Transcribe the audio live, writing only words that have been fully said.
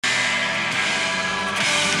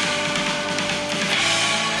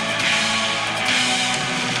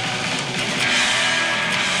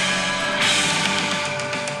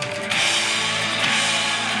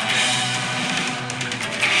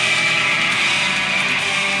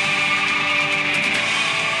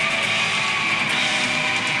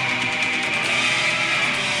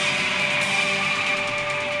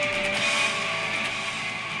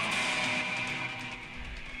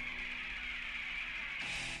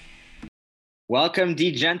Welcome,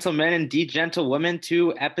 D gentlemen and D gentlewomen,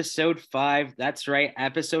 to episode 5. That's right,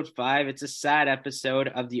 episode 5. It's a sad episode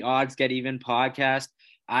of the Odds Get Even podcast.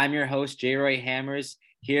 I'm your host, J. Roy Hammers,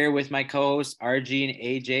 here with my co-hosts, RG and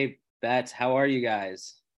AJ Betts. How are you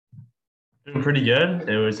guys? Doing pretty good.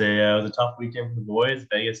 It was a tough weekend for the boys.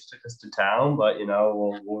 Vegas took us to town, but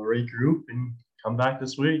we'll regroup and come back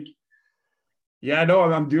this week. Yeah, no,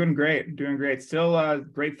 I'm doing great. Doing great. Still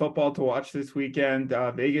great football to watch this weekend.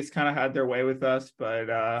 Vegas kind of had their way with us,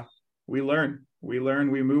 but we learn. We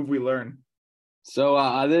move, we learn. So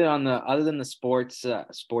other than the sports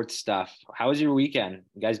stuff, how was your weekend?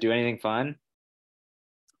 You guys do anything fun?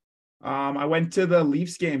 I went to the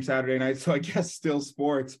Leafs game Saturday night, so I guess still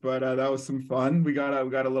sports, but that was some fun. We got a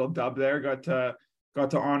little dub there. Got to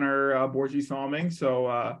honor Borgie Salming,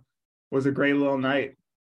 so was a great little night.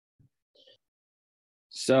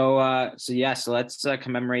 So let's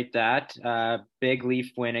commemorate that big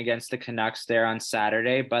Leaf win against the Canucks there on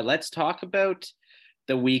Saturday. But let's talk about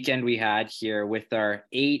the weekend we had here with our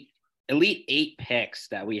elite eight picks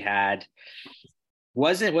that we had.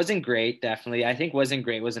 Wasn't great, definitely. I think wasn't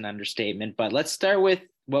great was an understatement. But let's start with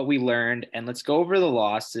what we learned and let's go over the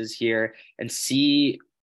losses here and see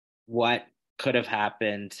what could have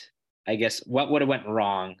happened. I guess what would have went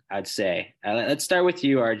wrong, I'd say. Let's start with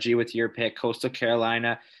you, RG, with your pick, Coastal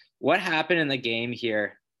Carolina. What happened in the game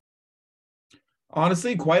here?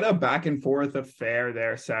 Honestly, quite a back and forth affair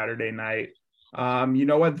there Saturday night. You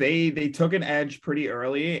know what? They took an edge pretty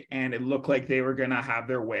early, and it looked like they were gonna have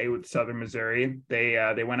their way with Southern Missouri.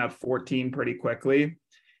 They went up 14 pretty quickly,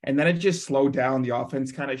 and then it just slowed down. The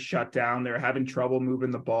offense kind of shut down. They were having trouble moving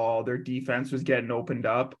the ball. Their defense was getting opened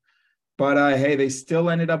up. But hey, they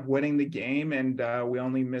still ended up winning the game, and we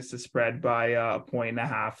only missed the spread by a point and a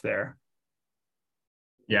half there.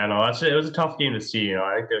 Yeah, no, it was a tough game to see.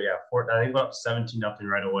 I think I think we're up 17-0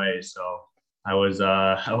 right away. So I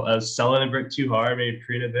was selling a bit too hard, maybe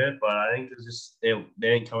preen a bit, but I think it was just they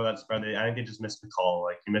didn't cover that spread. I think they just missed the call.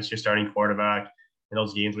 Like you miss your starting quarterback in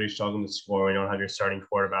those games where you're struggling to score. You don't have your starting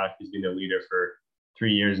quarterback who's been the leader for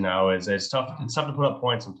 3 years now. It's tough. It's tough to put up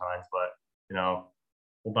points sometimes, but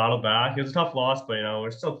we'll battle back. It was a tough loss, but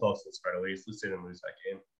we're still close to the spread at least. Let's see them lose that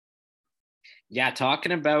game. Yeah,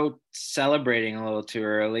 talking about celebrating a little too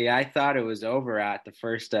early, I thought it was over at the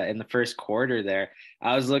first in the first quarter there.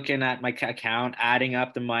 I was looking at my account, adding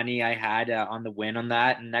up the money I had on the win on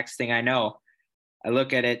that, and next thing I know, I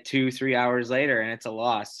look at it 2-3 hours later, and it's a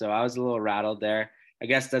loss. So I was a little rattled there. I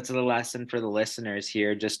guess that's a lesson for the listeners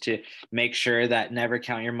here, just to make sure that never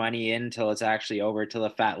count your money in until it's actually over, till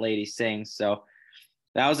the fat lady sings. So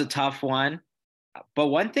that was a tough one. But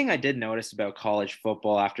one thing I did notice about college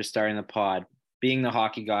football after starting the pod, being the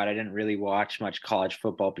hockey god, I didn't really watch much college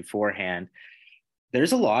football beforehand.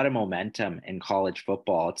 There's a lot of momentum in college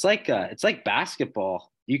football. It's like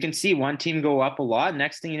basketball. You can see one team go up a lot.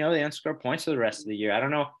 Next thing you know, they don't score points for the rest of the year. I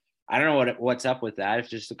don't know what's up with that. It's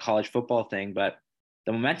just a college football thing, but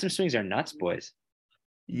the momentum swings are nuts, boys.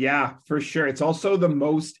 Yeah, for sure. It's also the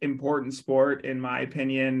most important sport, in my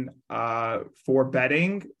opinion, for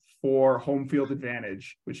betting for home field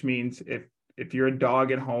advantage, which means if you're a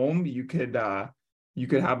dog at home, you could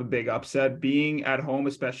have a big upset. Being at home,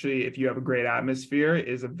 especially if you have a great atmosphere,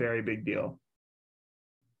 is a very big deal.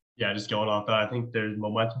 Yeah, just going off that, I think there's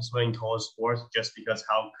momentum swing in college sports just because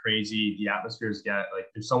how crazy the atmospheres get. Like,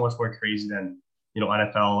 there's so much more crazy than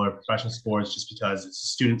NFL or professional sports, just because it's a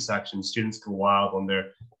student section. Students go wild when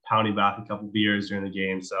they're pounding back a couple beers during the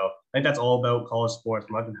game. So I think that's all about college sports.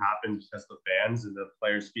 Nothing happens because the fans and the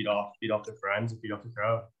players feed off their friends and feed off the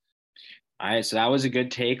crowd. All right, so that was a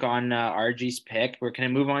good take on RG's pick. We're going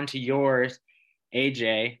to move on to yours,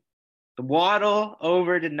 AJ. The Waddle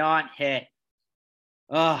over did not hit.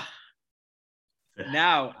 Ugh.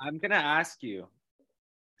 Now, I'm going to ask you,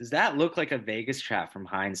 does that look like a Vegas trap from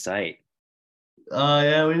hindsight?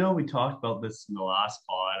 Yeah, we talked about this in the last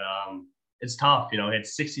pod. It's tough,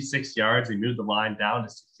 it's 66 yards. They moved the line down to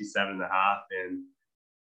 67 and a half, and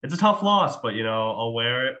it's a tough loss, but I'll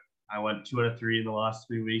wear it. I went 2 out of 3 in the last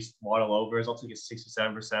 3 weeks. Waddle overs, I'll take a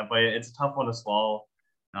 67%, but it's a tough one to swallow.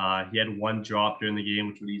 He had one drop during the game,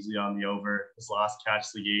 which was easily on the over. His last catch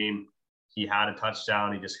of the game, he had a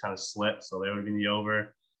touchdown. He just kind of slipped, so they would have been the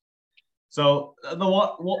over. So the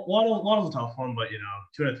Waddle's a tough one, but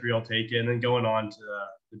 2 out of 3, I'll take it. And then going on to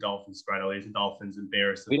the Dolphins spread, at least the Dolphins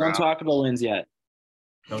embarrassed the We don't Browns. talk about wins yet.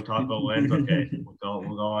 Don't talk about wins. Okay, we'll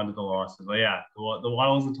go on to the losses. But yeah, the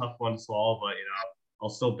Waddle's a tough one to swallow, but I'll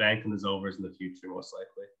still bank on his overs in the future most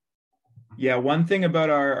likely. Yeah, one thing about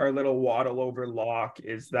our little waddle over lock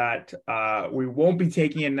is that we won't be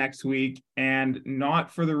taking it next week, and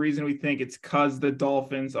not for the reason we think. It's because the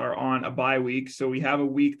Dolphins are on a bye week. So we have a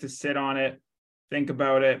week to sit on it, think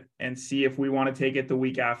about it, and see if we want to take it the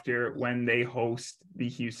week after when they host the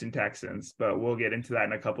Houston Texans. But we'll get into that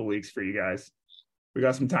in a couple weeks for you guys. We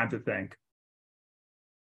got some time to think.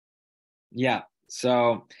 Yeah.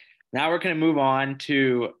 So now we're going to move on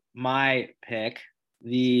to my pick,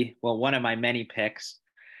 one of my many picks.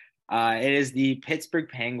 It is the Pittsburgh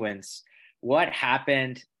Penguins. What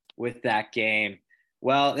happened with that game?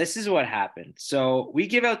 Well, this is what happened. So we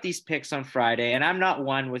give out these picks on Friday, and I'm not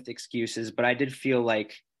one with excuses, but I did feel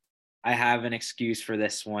like I have an excuse for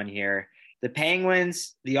this one here. The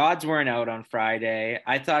Penguins, the odds weren't out on Friday.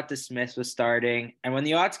 I thought the Smith was starting. And when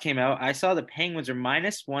the odds came out, I saw the Penguins are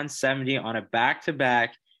minus 170 on a back to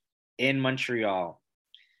back in Montreal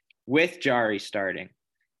with Jari starting.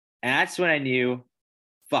 And that's when I knew,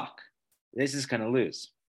 fuck, this is going to lose.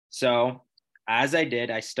 So, as I did,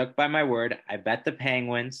 I stuck by my word. I bet the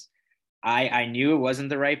Penguins. I knew it wasn't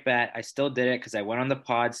the right bet. I still did it because I went on the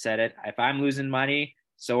pod, said it. If I'm losing money,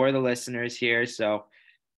 so are the listeners here. So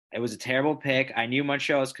it was a terrible pick. I knew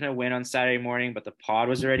Montreal was going to win on Saturday morning, but the pod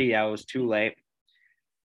was already out. It was too late.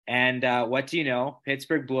 And what do you know?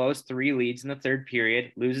 Pittsburgh blows 3 leads in the third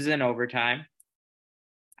period, loses in overtime.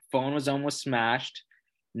 Phone was almost smashed.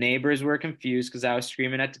 Neighbors were confused because I was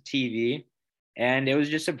screaming at the TV. And it was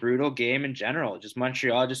just a brutal game in general. Just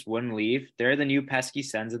Montreal just wouldn't leave. They're the new pesky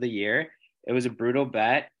Sens of the year. It was a brutal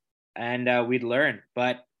bet, and we'd learn.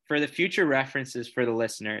 But for the future references for the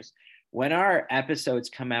listeners, when our episodes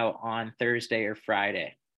come out on Thursday or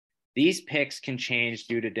Friday, these picks can change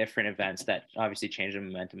due to different events that obviously change the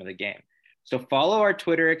momentum of the game. So follow our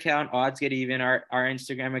Twitter account, Odds Get Even, our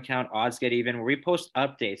Instagram account, Odds Get Even, where we post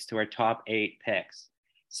updates to our top 8 picks,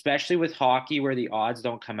 especially with hockey where the odds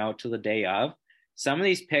don't come out till the day of. Some of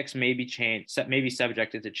these picks may be changed, may be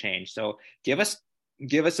subjected to change. So give us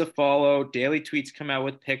a follow. Daily tweets come out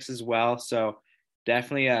with picks as well. So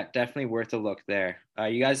definitely worth a look there.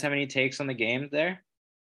 You guys have any takes on the game there?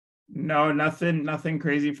 No, nothing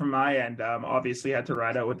crazy from my end. Obviously had to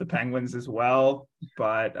ride out with the Penguins as well,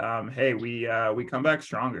 but hey, we come back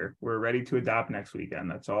stronger. We're ready to adapt next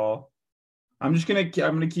weekend. That's all. I'm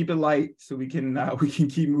gonna keep it light so we can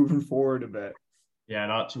keep moving forward a bit. Yeah,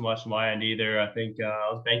 not too much on my end either. I think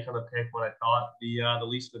I was banking on the pick when I thought the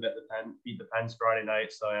Leafs would beat the Pens Friday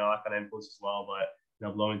night, so that kind of influenced as well.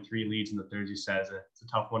 But blowing 3 leads in the third, you says it's a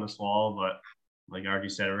tough one to swallow. But like Archie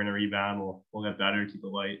said, we're gonna rebound. We'll get better, keep it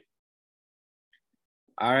light.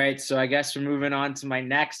 All right, so I guess we're moving on to my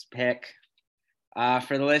next pick.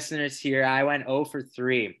 For the listeners here, I went 0 for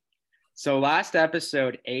 3. So last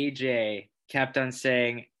episode, AJ kept on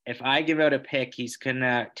saying, if I give out a pick, he's going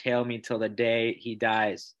to tail me till the day he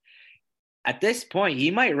dies. At this point, he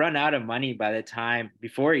might run out of money by the time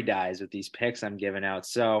before he dies with these picks I'm giving out.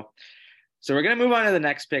 So we're going to move on to the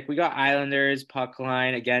next pick. We got Islanders puck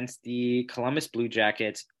line against the Columbus Blue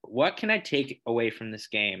Jackets. What can I take away from this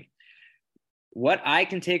game? What I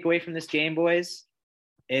can take away from this game, boys,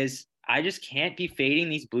 is I just can't be fading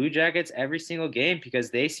these Blue Jackets every single game because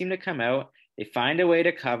they seem to come out. They find a way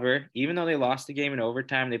to cover, even though they lost the game in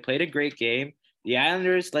overtime. They played a great game. The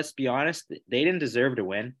Islanders, let's be honest, they didn't deserve to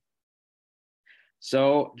win.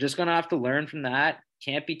 So just going to have to learn from that.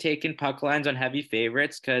 Can't be taking puck lines on heavy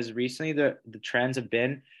favorites because recently the trends have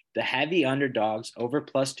been the heavy underdogs over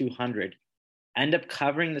plus 200 end up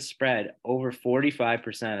covering the spread over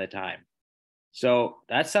 45% of the time. So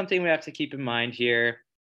that's something we have to keep in mind here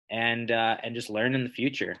and just learn in the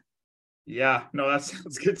future. Yeah, no, that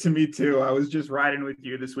sounds good to me too. I was just riding with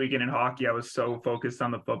you this weekend in hockey. I was so focused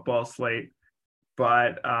on the football slate.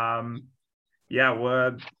 But yeah,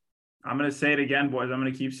 I'm gonna say it again, boys. I'm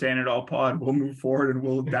gonna keep saying it all pod. We'll move forward and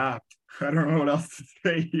we'll adapt. I don't know what else to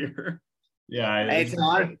say here. Yeah, It's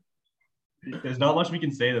not. There's not much we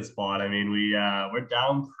can say this pod. I mean, we're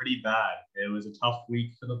down pretty bad. It was a tough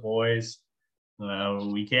week for the boys.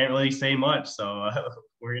 We can't really say much, so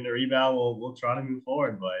we're gonna rebound. We'll try to move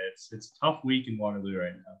forward, but it's a tough week in Waterloo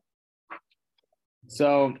right now.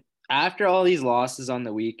 So after all these losses on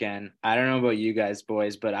the weekend, I don't know about you guys,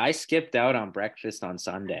 boys, but I skipped out on breakfast on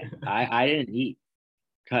Sunday. I didn't eat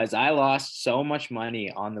because I lost so much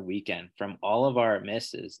money on the weekend from all of our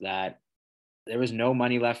misses that there was no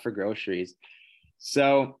money left for groceries.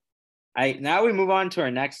 So now we move on to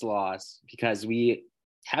our next loss because we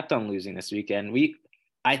kept on losing this weekend.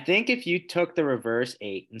 I think if you took the reverse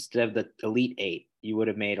 8 instead of the elite 8, you would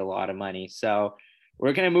have made a lot of money. So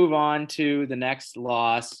we're going to move on to the next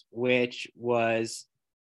loss, which was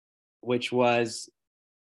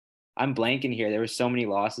I'm blanking here. There were so many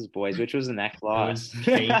losses, boys. Which was the next It was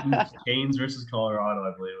loss? Canes versus Colorado,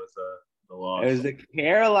 I believe, was the It loss. was the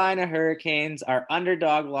Carolina Hurricanes, our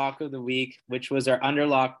underdog lock of the week, which was our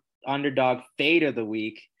underdog fade of the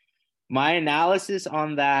week. My analysis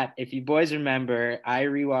on that, if you boys remember, I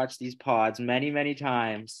rewatched these pods many, many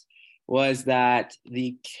times, was that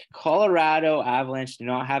the Colorado Avalanche do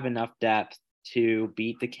not have enough depth to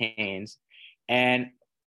beat the Canes. And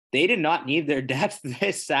they did not need their depth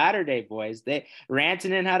this Saturday, boys.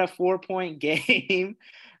 Rantanen had a 4-point game.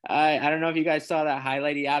 I don't know if you guys saw that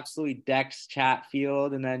highlight. He absolutely decks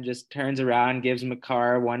Chatfield and then just turns around, gives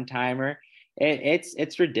McCarr a one-timer.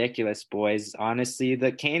 It's ridiculous, boys. Honestly,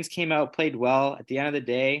 the Canes came out, played well at the end of the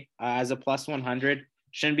day as a plus 100.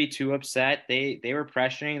 Shouldn't be too upset. They were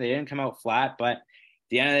pressuring. They didn't come out flat, but at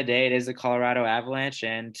the end of the day, it is the Colorado Avalanche,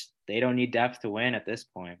 and they don't need depth to win at this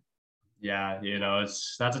point. Yeah,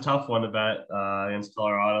 that's a tough one to bet against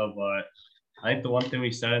Colorado, but I think the one thing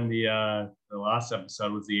we said in the last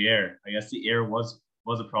episode was the air. I guess the air was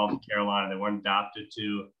a problem in Carolina. They weren't adapted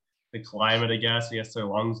to the climate. I guess their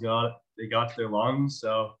lungs got their lungs.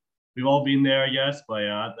 So we've all been there, I guess. But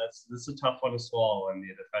yeah, this is a tough one to swallow when the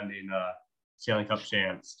defending Stanley Cup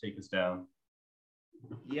champs take us down.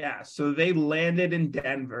 Yeah, so they landed in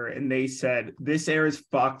Denver and they said, this air is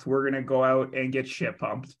fucked. We're going to go out and get shit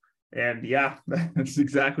pumped. And yeah, that's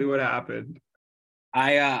exactly what happened.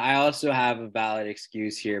 I also have a valid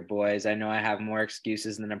excuse here, boys. I know I have more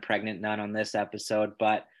excuses than a pregnant nun on this episode,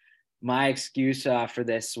 but my excuse for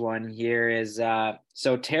this one here is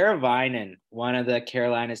so Tara Vinen, one of the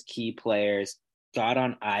Carolina's key players, got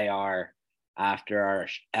on IR after our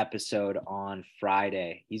episode on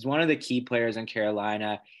Friday. He's one of the key players in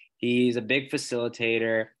Carolina. He's a big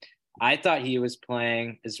facilitator. I thought he was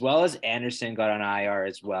playing, as well as Anderson got on IR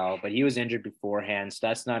as well, but he was injured beforehand, so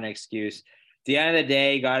that's not an excuse. At the end of the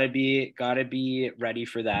day, gotta be ready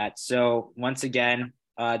for that. So once again,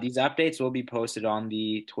 these updates will be posted on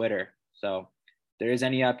the Twitter. So if there is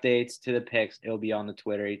any updates to the picks, it'll be on the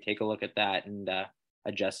Twitter. You take a look at that and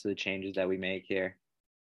adjust to the changes that we make here.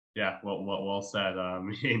 Yeah, well said. I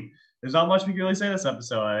mean, there's not much we can really say this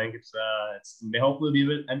episode. I think it's hopefully be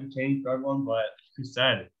a bit entertaining for everyone, but like you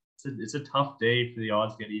said, it's a tough day for the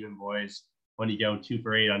odds to get even, boys, when you go 2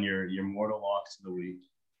 for 8 on your mortal locks of the week.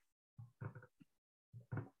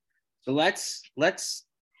 So let's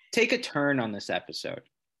take a turn on this episode.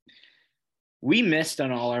 We missed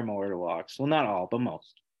on all our mortal locks. Well, not all, but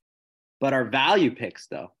most. But our value picks,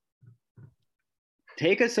 though.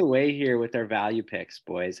 Take us away here with our value picks,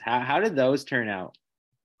 boys. How did those turn out?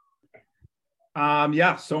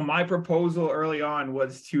 Yeah, so my proposal early on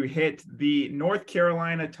was to hit the North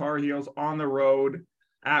Carolina Tar Heels on the road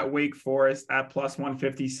at Wake Forest at plus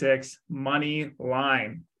 156 money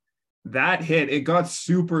line. That hit, it got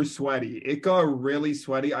super sweaty. It got really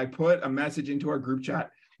sweaty. I put a message into our group chat.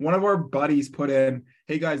 One of our buddies put in,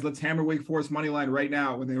 hey guys, let's hammer Wake Forest money line right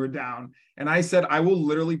now when they were down. And I said, I will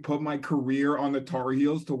literally put my career on the Tar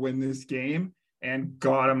Heels to win this game. And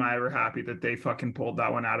God, am I ever happy that they fucking pulled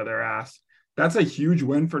that one out of their ass. That's a huge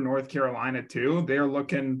win for North Carolina too. They're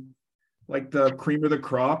looking like the cream of the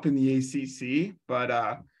crop in the ACC, but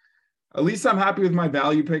at least I'm happy with my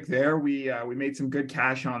value pick there. We made some good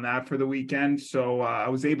cash on that for the weekend. So I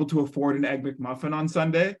was able to afford an Egg McMuffin on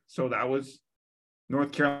Sunday. So that was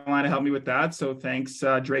North Carolina helped me with that. So thanks,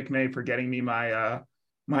 Drake May, for getting me my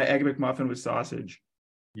my Egg McMuffin with sausage.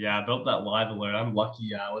 Yeah, I built that live alert. I'm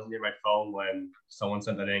lucky I wasn't near my phone when someone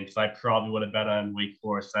sent that in because I probably would have bet on Wake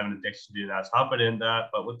Forest. I have an addiction to do that. So hop it in that.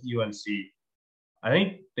 But with the UNC, I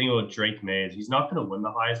think the thing about Drake May is he's not going to win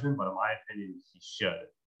the Heisman, but in my opinion, he should.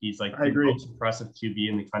 He's like the most impressive QB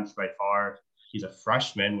in the country by far. He's a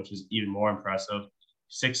freshman, which is even more impressive.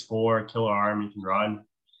 6'4", killer arm, he can run.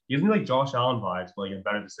 He gives me like Josh Allen vibes, but like a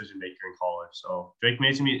better decision maker in college. So Drake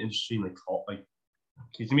May's gonna be an interesting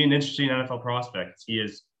he's gonna be an interesting NFL prospect. He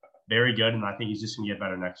is very good, and I think he's just gonna get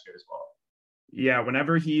better next year as well. Yeah,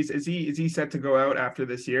 whenever is he set to go out after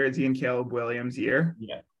this year? Is he in Caleb Williams' year?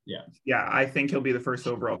 Yeah, I think he'll be the first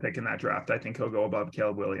overall pick in that draft. I think he'll go above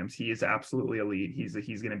Caleb Williams. He is absolutely elite. He's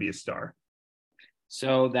going to be a star.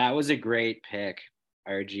 So that was a great pick,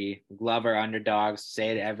 RG. Love our underdogs.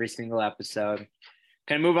 Say it every single episode.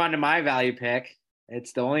 Can I move on to my value pick?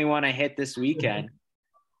 It's the only one I hit this weekend.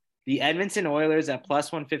 The Edmonton Oilers at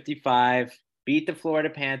plus 155 beat the Florida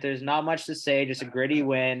Panthers. Not much to say, just a gritty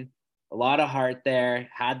win. A lot of heart there.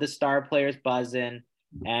 Had the star players buzzing.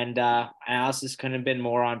 And analysis couldn't have been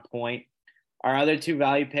more on point. Our other two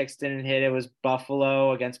value picks didn't hit. It was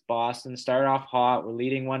Buffalo against Boston. Started off hot. We're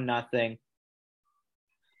leading 1-0.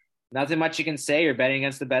 Nothing much you can say. You're betting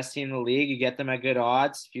against the best team in the league. You get them at good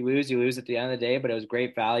odds. If you lose at the end of the day, but it was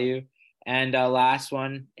great value. And last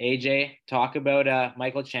one, AJ, talk about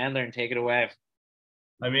Michael Chandler and take it away.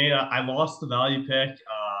 I mean, I lost the value pick.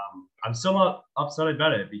 I'm still not upset I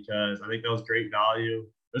bet it because I think that was great value.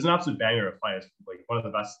 It was an absolute banger of fight. It's like one of the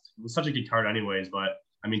best. It was such a good card, anyways. But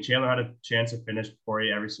I mean, Chandler had a chance to finish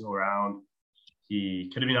Poirier every single round. He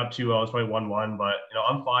could have been up 2-0, it's probably 1-1, but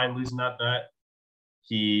I'm fine losing that bet.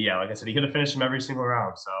 Like I said, he could have finished him every single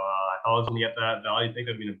round. So I thought I was going to get that value. I think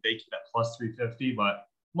it would have been a big hit at plus 350, but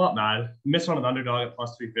I'm not mad. Missed on an underdog at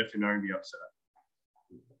plus 350, not going to be upset.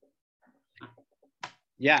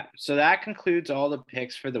 Yeah, so that concludes all the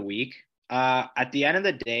picks for the week. At the end of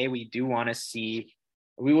the day, we do want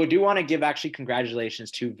to give actually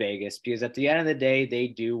congratulations to Vegas because at the end of the day, they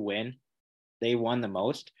do win. They won the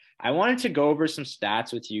most. I wanted to go over some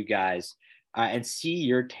stats with you guys and see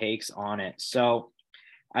your takes on it. So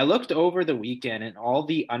I looked over the weekend and all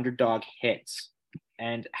the underdog hits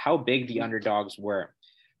and how big the underdogs were.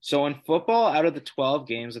 So in football, out of the 12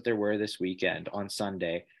 games that there were this weekend on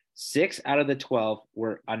Sunday, 6 out of the 12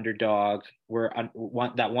 were underdogs. Were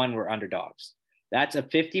underdogs. That's a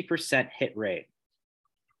 50% hit rate.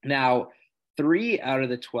 Now, 3 out of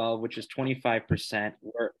the 12, which is 25%,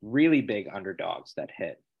 were really big underdogs that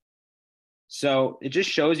hit. So it just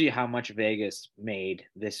shows you how much Vegas made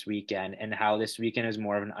this weekend and how this weekend is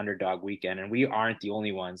more of an underdog weekend. And we aren't the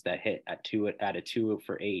only ones that hit at a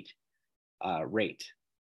 2-for-8 rate.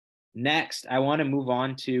 Next, I want to move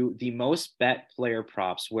on to the most bet player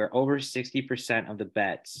props where over 60% of the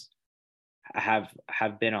bets have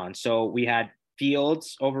been on. So we had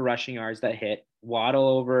Fields over rushing yards that hit, Waddle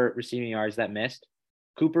over receiving yards that missed,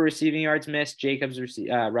 Cooper receiving yards missed, Jacobs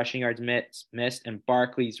rushing yards missed, and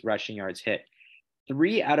Barkley's rushing yards hit.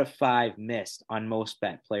 3 out of 5 missed on most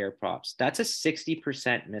bet player props. That's a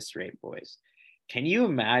 60% miss rate, boys. Can you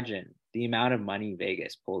imagine the amount of money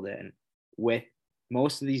Vegas pulled in with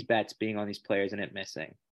most of these bets being on these players and it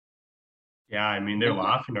missing? Yeah, I mean, they're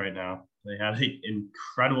laughing right now. They had an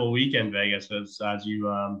incredible weekend, Vegas, as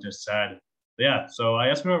you just said. But yeah, so I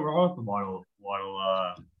guess we went wrong with the Waddle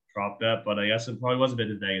prop bet, but I guess it probably was a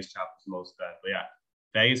bit of Vegas trap for the most bet. But yeah,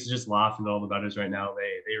 Vegas is just laughing at all the bettors right now.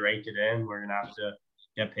 They raked it in. We're gonna have to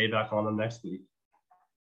get payback on them next week.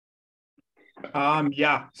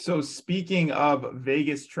 Yeah. So speaking of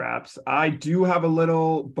Vegas traps, I do have a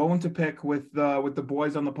little bone to pick with the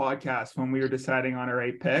boys on the podcast when we were deciding on our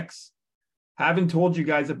 8 picks. Haven't told you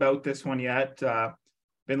guys about this one yet.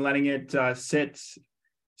 Been letting it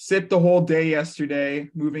sit the whole day yesterday,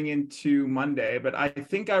 moving into Monday. But I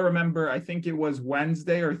think it was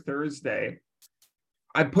Wednesday or Thursday.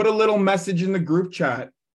 I put a little message in the group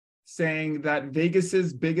chat saying that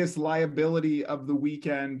Vegas's biggest liability of the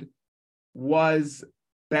weekend was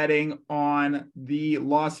betting on the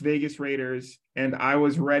Las Vegas Raiders, and I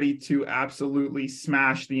was ready to absolutely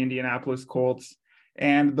smash the Indianapolis Colts.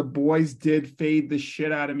 And the boys did fade the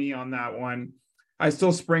shit out of me on that one. I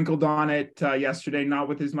still sprinkled on it yesterday, not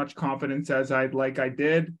with as much confidence as I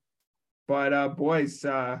did. But boys,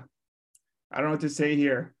 I don't know what to say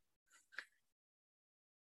here.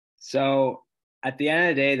 So at the end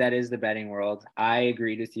of the day, that is the betting world. I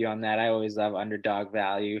agreed with you on that. I always love underdog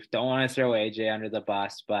value. Don't want to throw AJ under the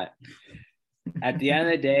bus, but at the end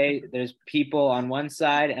of the day, there's people on one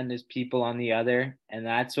side and there's people on the other. And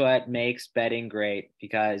that's what makes betting great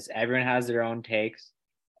because everyone has their own takes.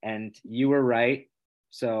 And you were right.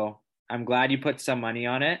 So I'm glad you put some money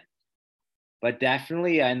on it. But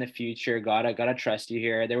definitely in the future, gotta trust you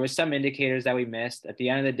here. There was some indicators that we missed. At the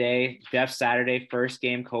end of the day, Jeff Saturday, first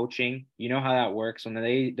game coaching. You know how that works. When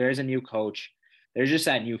there's a new coach, there's just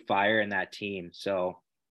that new fire in that team. So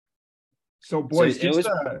boys, just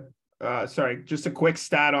a quick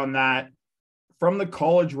stat on that. From the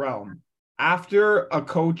college realm, after a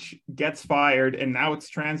coach gets fired, and now it's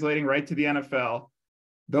translating right to the NFL,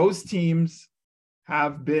 those teams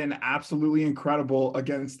have been absolutely incredible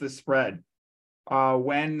against the spread.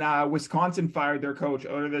 When Wisconsin fired their coach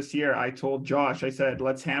earlier this year, I told Josh, I said,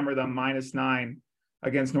 let's hammer them -9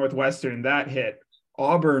 against Northwestern. That hit.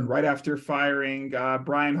 Auburn, right after firing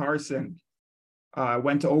Brian Harsin,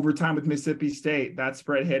 went to overtime with Mississippi State. That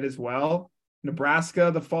spread hit as well.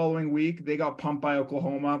 Nebraska, the following week, they got pumped by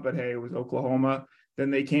Oklahoma, but hey, it was Oklahoma. Then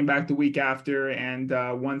they came back the week after and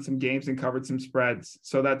won some games and covered some spreads.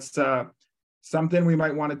 So that's something we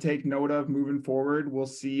might want to take note of moving forward. We'll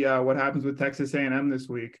see what happens with Texas A&M this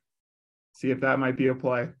week. See if that might be a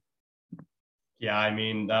play. Yeah, I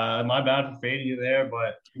mean, my bad for fading you there,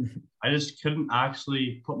 but I just couldn't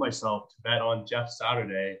actually put myself to bet on Jeff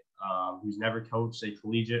Saturday. who's never coached a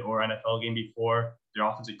collegiate or NFL game before. Their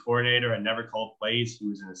offensive coordinator had never called plays. He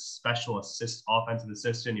was a special offensive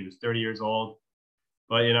assistant. He was 30 years old.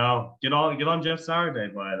 But, get on Jeff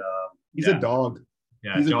Saturday. But He's a dog.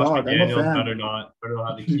 Yeah, He's Josh a dog. I'm a McDaniels fan. better not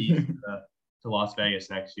have the keys to Las Vegas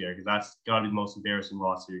next year, because that's got to be the most embarrassing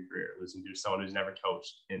loss of your career, listening to someone who's never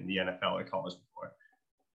coached in the NFL or college before.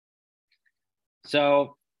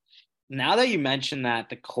 So now that you mentioned that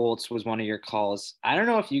the Colts was one of your calls, I don't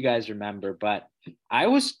know if you guys remember, but I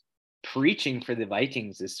was preaching for the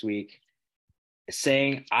Vikings this week,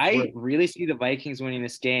 saying I really see the Vikings winning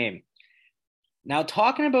this game. Now,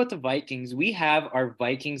 talking about the Vikings, we have our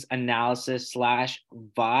Vikings analysis /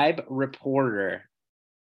 vibe reporter,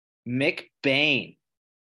 Mick Bain.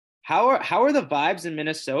 How are the vibes in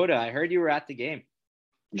Minnesota? I heard you were at the game.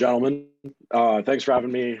 Gentlemen, thanks for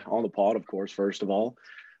having me on the pod, of course, first of all.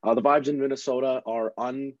 The vibes in Minnesota are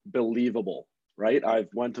unbelievable, right? I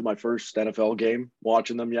went to my first NFL game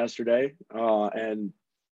watching them yesterday, and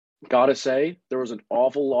gotta say, there was an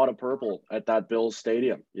awful lot of purple at that Bills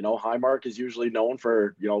stadium. Highmark is usually known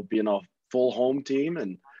for, being a full home team,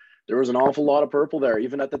 and there was an awful lot of purple there.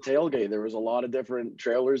 Even at the tailgate, there was a lot of different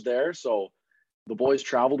trailers there. So the boys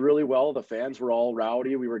traveled really well. The fans were all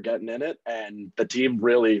rowdy. We were getting in it, and the team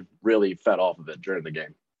really, really fed off of it during the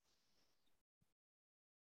game.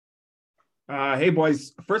 Hey,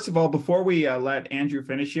 boys. First of all, before we let Andrew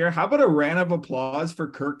finish here, how about a round of applause for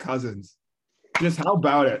Kirk Cousins? Just how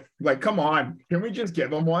about it? Like, come on. Can we just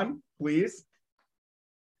give him one, please?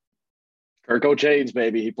 Kirk O'Chains,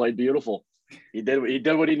 baby. He played beautiful. He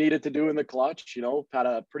did what he needed to do in the clutch. Had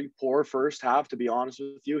a pretty poor first half, to be honest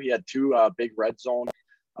with you. He had two big red zone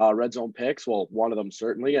picks. Well, one of them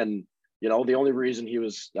certainly. And, the only reason he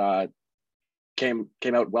was came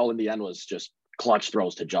out well in the end was just clutch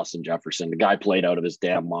throws to Justin Jefferson. The guy played out of his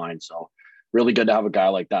damn mind. So really good to have a guy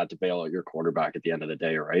like that to bail out your quarterback at the end of the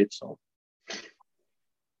day, right? So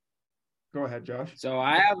go ahead, Josh. So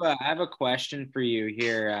I have a question for you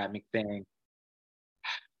here, McBain.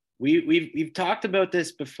 We've talked about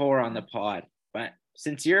this before on the pod, but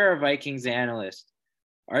since you're a Vikings analyst,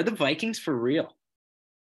 are the Vikings for real?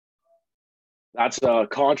 That's a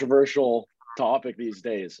controversial topic these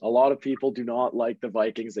days. A lot of people do not like the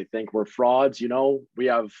Vikings. They think we're frauds. We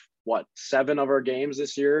have 7 of our games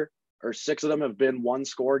this year, or 6 of them have been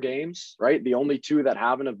 1-score games, right? The only 2 that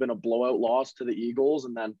haven't have been a blowout loss to the Eagles,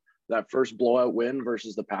 and then that first blowout win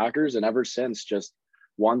versus the Packers. And ever since, just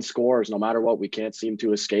 1 scores, no matter what, we can't seem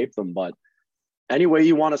to escape them. But any way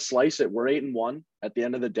you want to slice it, we're 8-1 at the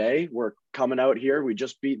end of the day. We're coming out here. We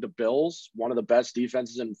just beat the Bills, one of the best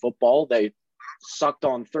defenses in football. They sucked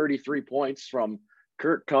on 33 points from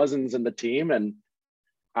Kirk Cousins and the team. And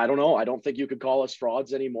I don't know. I don't think you could call us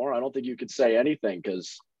frauds anymore. I don't think you could say anything,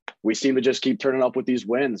 because we seem to just keep turning up with these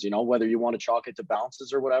wins, whether you want to chalk it to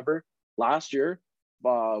bounces or whatever. Last year,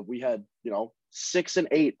 we had, 6 and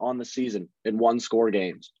 8 on the season in 1-score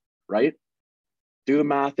games, right? Do the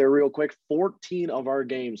math there real quick. 14 of our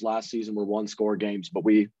games last season were 1-score games, but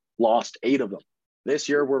we lost 8 of them. This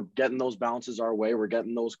year, we're getting those bounces our way. We're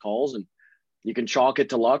getting those calls, and you can chalk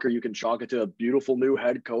it to luck, or you can chalk it to a beautiful new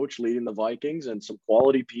head coach leading the Vikings and some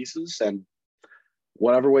quality pieces. And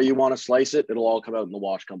whatever way you want to slice it, it'll all come out in the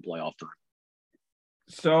wash come playoff time.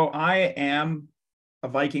 So I am a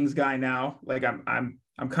Vikings guy now. Like I'm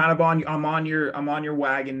kind of on your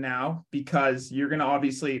wagon now, because you're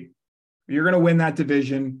gonna win that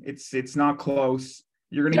division. It's not close.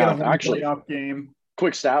 You're gonna get a home playoff game.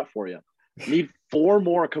 Quick stat for you: need 4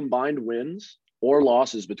 more combined wins or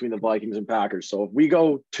losses between the Vikings and Packers. So if we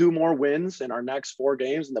go 2 more wins in our next 4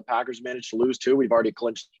 games and the Packers manage to lose 2, we've already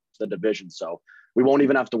clinched the division. So we won't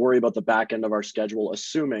even have to worry about the back end of our schedule,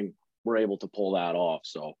 assuming we're able to pull that off.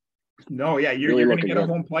 So no, yeah, you're going to get a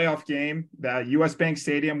home playoff game. The US Bank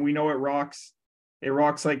Stadium, we know it rocks. It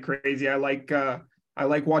rocks like crazy. I like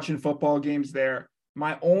watching football games there.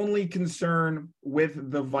 My only concern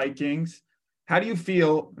with the Vikings, how do you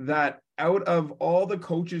feel that out of all the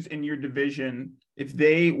coaches in your division, if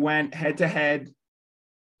they went head to head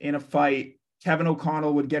in a fight, Kevin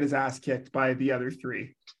O'Connell would get his ass kicked by the other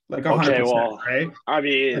 3? Like 100%, okay, well, right? I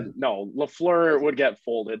mean, no, LaFleur would get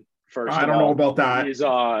folded. First, I don't know about that. He's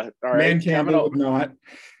all right. Man, Campbell would not.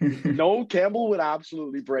 No, Campbell would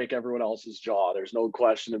absolutely break everyone else's jaw. There's no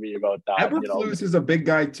question to me about that. Eberflus is a big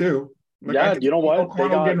guy too. Like, yeah, you know what?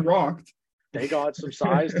 O'Connell getting rocked. They got some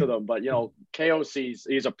size to them, but KOC's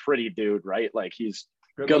he's a pretty dude, right? Like he's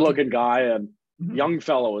good looking guy and young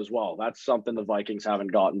fellow as well. That's something the Vikings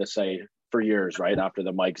haven't gotten to say for years, right? After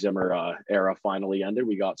the Mike Zimmer era finally ended,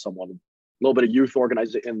 we got someone a little bit of youth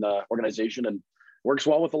in the organization, and works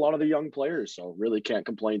well with a lot of the young players. So really can't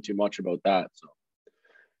complain too much about that. So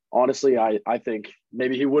honestly, I think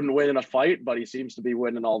maybe he wouldn't win in a fight, but he seems to be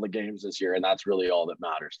winning all the games this year, and that's really all that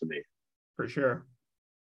matters to me. For sure.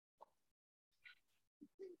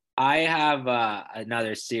 I have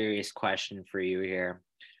another serious question for you here.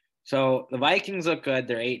 So the Vikings look good.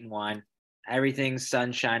 They're 8-1. Everything's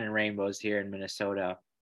sunshine and rainbows here in Minnesota.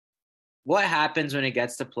 What happens when it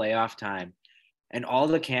gets to playoff time and all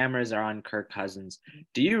the cameras are on Kirk Cousins?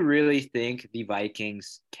 Do you really think the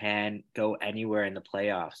Vikings can go anywhere in the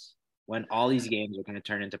playoffs when all these games are going to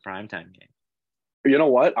turn into primetime games? You know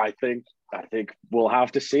what? I think we'll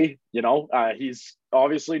have to see. He's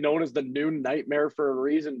obviously known as the noon nightmare for a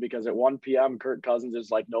reason, because at 1 p.m. Kirk Cousins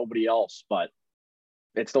is like nobody else. But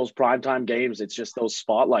it's those primetime games. It's just those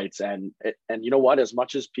spotlights. And you know what? As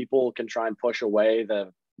much as people can try and push away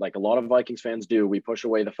like a lot of Vikings fans do, we push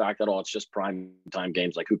away the fact that, it's just primetime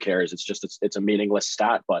games. Like, who cares? It's a meaningless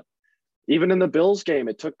stat. But even in the Bills game,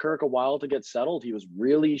 it took Kirk a while to get settled. He was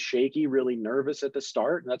really shaky, really nervous at the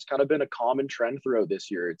start. And that's kind of been a common trend throughout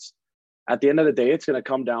this year. It's at the end of the day, it's going to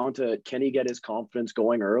come down to, can he get his confidence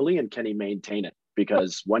going early and can he maintain it?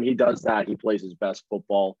 Because when he does that, he plays his best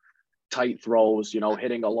football. Tight throws,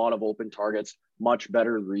 hitting a lot of open targets, much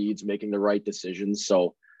better reads, making the right decisions.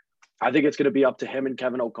 So I think it's going to be up to him and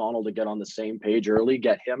Kevin O'Connell to get on the same page early,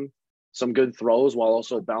 get him some good throws while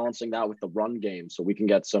also balancing that with the run game so we can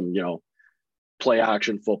get some, play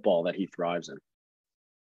action football that he thrives in.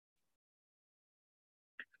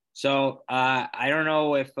 So I don't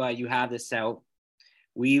know if you have this out.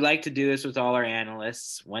 We like to do this with all our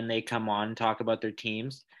analysts when they come on and talk about their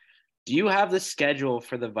teams. Do you have the schedule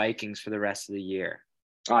for the Vikings for the rest of the year?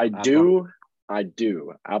 I do.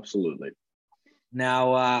 Absolutely.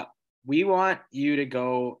 Now, we want you to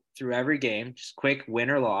go through every game, just quick win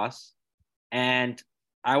or loss. And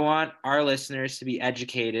I want our listeners to be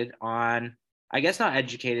educated on, I guess not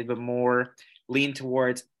educated, but more lean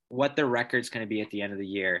towards what their record's going to be at the end of the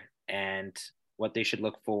year and what they should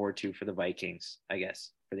look forward to for the Vikings, I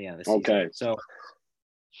guess, for the end of the season. Okay. So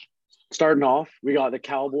starting off, we got the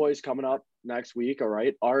Cowboys coming up next week. All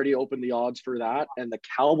right. Already opened the odds for that. And the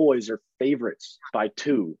Cowboys are favorites by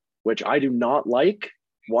 2, which I do not like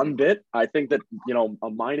one bit. I think that, a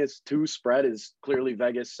 -2 spread is clearly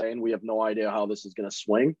Vegas saying we have no idea how this is going to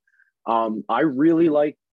swing. I really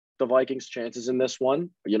like the Vikings' chances in this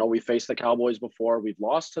one. We faced the Cowboys before. We've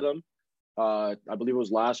lost to them. I believe it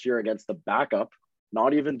was last year against the backup,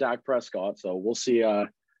 not even Dak Prescott. So we'll see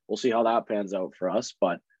how that pans out for us.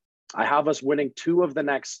 But I have us winning 2 of the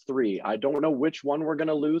next 3. I don't know which one we're going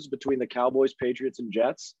to lose between the Cowboys, Patriots, and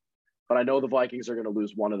Jets, but I know the Vikings are going to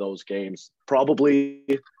lose one of those games, probably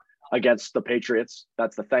against the Patriots.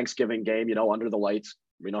 That's the Thanksgiving game, under the lights.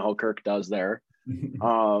 We know how Kirk does there.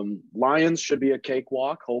 Lions should be a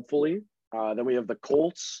cakewalk, hopefully. Then we have the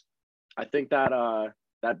Colts. I think that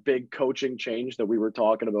big coaching change that we were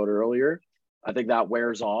talking about earlier, I think that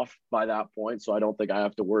wears off by that point, so I don't think I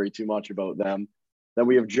have to worry too much about them. Then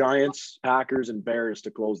we have Giants, Packers, and Bears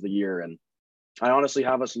to close the year. And I honestly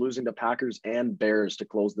have us losing to Packers and Bears to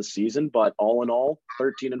close the season. But all in all,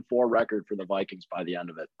 13-4 record for the Vikings by the end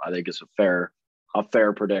of it. I think it's a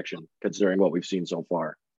fair prediction considering what we've seen so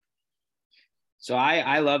far. So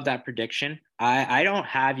I love that prediction. I don't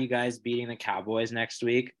have you guys beating the Cowboys next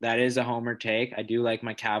week. That is a homer take. I do like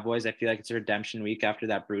my Cowboys. I feel like it's a redemption week after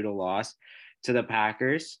that brutal loss to the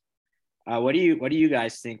Packers. What do you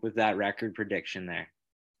guys think with that record prediction there?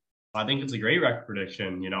 I think it's a great record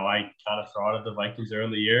prediction. I kind of frauded the Vikings early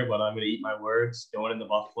in the year, but I'm going to eat my words. Going into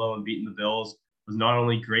Buffalo and beating the Bills was not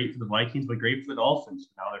only great for the Vikings, but great for the Dolphins.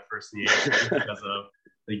 Now they're first in the AFC because of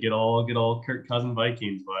the good old Kirk Cousins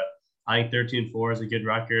Vikings. But I think 13-4 is a good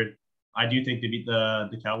record. I do think they beat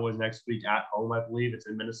the Cowboys next week at home. I believe it's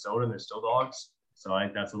in Minnesota and they're still dogs. So I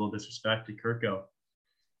think that's a little disrespect to Kirko.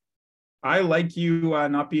 I like you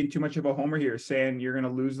not being too much of a homer here, saying you're going to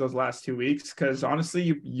lose those last 2 weeks, because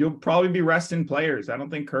honestly, you'll probably be resting players. I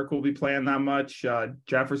don't think Kirk will be playing that much.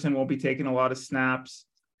 Jefferson won't be taking a lot of snaps.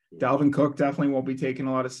 Dalvin Cook definitely won't be taking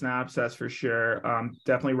a lot of snaps, that's for sure.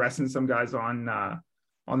 Definitely resting some guys on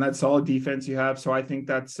that solid defense you have. So I think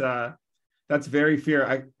that's very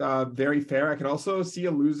fair. Very fair. I could also see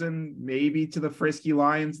you losing maybe to the frisky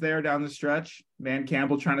Lions there down the stretch. Man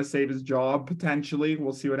Campbell trying to save his job potentially.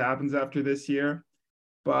 We'll see what happens after this year.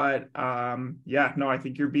 But I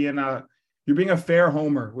think you're being a fair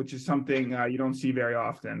homer, which is something you don't see very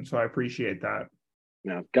often. So I appreciate that.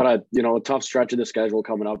 Yeah, got a tough stretch of the schedule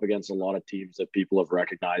coming up against a lot of teams that people have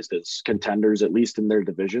recognized as contenders, at least in their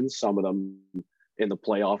divisions. Some of them in the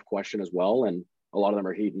playoff question as well, and a lot of them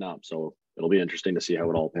are heating up. So it'll be interesting to see how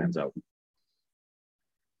it all pans out.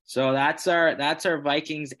 So that's our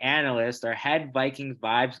Vikings analyst, our head Vikings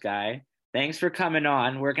vibes guy. Thanks for coming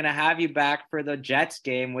on. We're gonna have you back for the Jets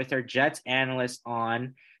game with our Jets analyst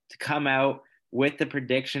on to come out with the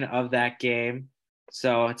prediction of that game.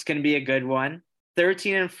 So it's gonna be a good one.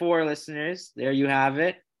 13-4 listeners. There you have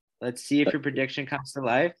it. Let's see if your prediction comes to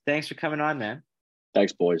life. Thanks for coming on, man.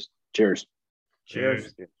 Thanks, boys. Cheers.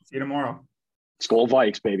 Cheers. See you tomorrow. Skol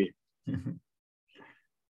Vikes, baby.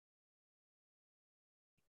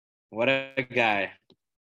 What a guy.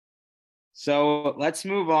 So let's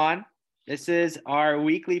move on. This is our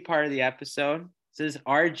weekly part of the episode. This is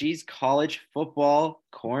RG's College Football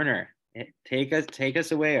Corner. Take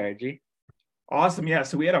us away, RG. Awesome. Yeah.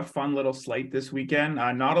 So we had a fun little slate this weekend.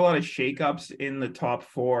 Not a lot of shakeups in the top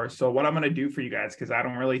four. So what I'm going to do for you guys, because I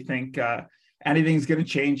don't really think anything's going to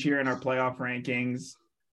change here in our playoff rankings.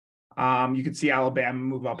 You can see Alabama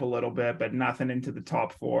move up a little bit, but nothing into the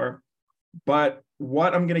top four. But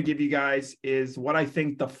what I'm going to give you guys is what I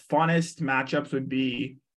think the funnest matchups would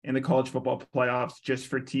be in the college football playoffs, just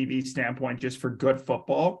for TV standpoint, just for good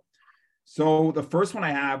football. So the first one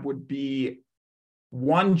I have would be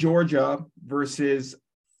 1 Georgia versus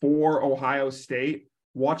 4 Ohio State.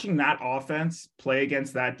 Watching that offense play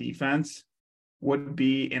against that defense would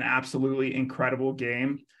be an absolutely incredible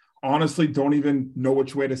game. Honestly, don't even know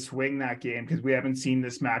which way to swing that game because we haven't seen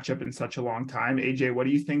this matchup in such a long time. AJ, what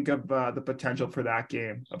do you think of the potential for that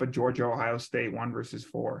game of a Georgia-Ohio State 1 versus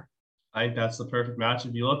 4? I think that's the perfect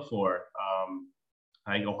matchup you look for.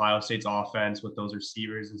 I think Ohio State's offense with those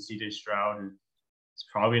receivers and CJ Stroud is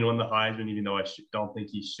probably going to win the Heisman, even though I don't think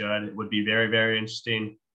he should. It would be very, very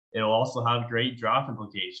interesting. It'll also have great draft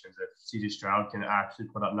implications. If CJ Stroud can actually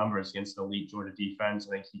put up numbers against the elite Georgia defense,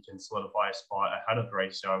 I think he can solidify a spot ahead of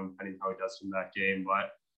Bryce Young, depending how he does in that game. But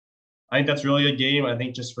I think that's really a game. I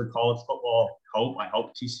think just for college football I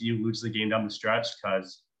hope TCU loses the game down the stretch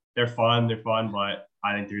because they're fun, but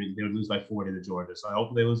I think they would lose by 40 to Georgia. So I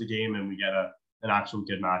hope they lose a game and we get an actual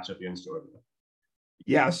good matchup against Georgia.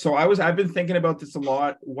 Yeah, so I've been thinking about this a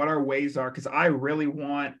lot, what our ways are, because I really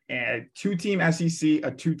want a 2-team SEC,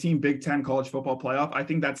 a 2-team Big Ten college football playoff. I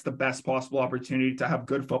think that's the best possible opportunity to have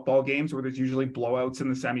good football games where there's usually blowouts in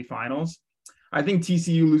the semifinals. I think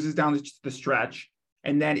TCU loses down the stretch.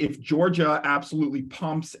 And then if Georgia absolutely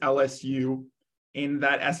pumps LSU in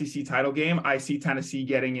that SEC title game, I see Tennessee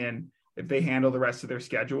getting in if they handle the rest of their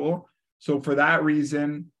schedule. So for that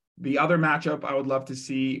reason, the other matchup I would love to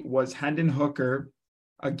see was Hendon Hooker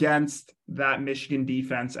against that Michigan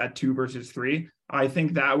defense at 2 versus 3. I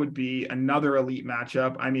think that would be another elite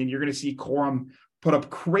matchup. I mean, you're going to see Corum put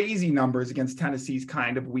up crazy numbers against Tennessee's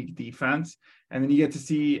kind of weak defense. And then you get to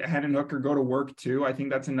see Hendon Hooker go to work too. I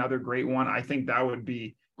think that's another great one. I think that would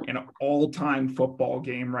be an all-time football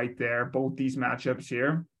game right there, both these matchups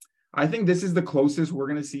here. I think this is the closest we're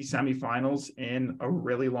going to see semifinals in a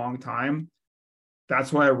really long time.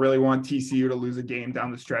 That's why I really want TCU to lose a game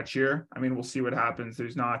down the stretch here. I mean, we'll see what happens.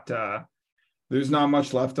 There's not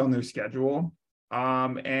much left on their schedule.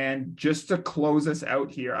 And just to close us out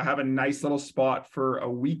here, I have a nice little spot for a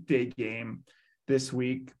weekday game this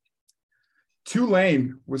week.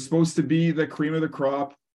 Tulane was supposed to be the cream of the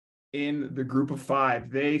crop in the group of 5.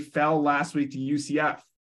 They fell last week to UCF.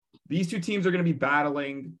 These two teams are going to be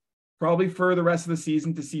battling probably for the rest of the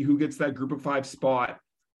season to see who gets that group of 5 spot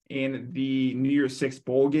in the New Year's Six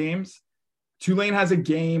bowl games. Tulane has a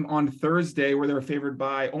game on Thursday where they're favored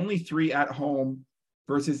by only 3 at home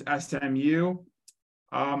versus SMU.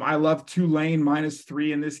 I love Tulane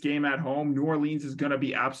 -3 in this game at home. New Orleans is going to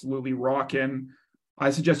be absolutely rocking. I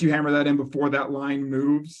suggest you hammer that in before that line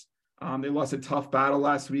moves. They lost a tough battle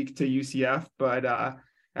last week to UCF, but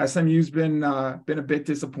SMU's been a bit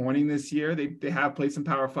disappointing this year. They have played some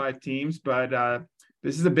Power 5 teams, but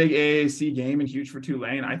this is a big AAC game and huge for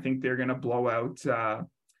Tulane. I think they're going to blow out.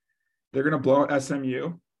 They're going to blow out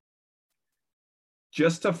SMU.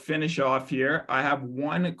 Just to finish off here, I have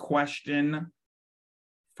one question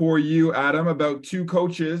for you, Adam, about 2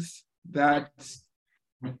 coaches that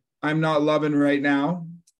I'm not loving right now.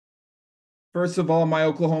 First of all, my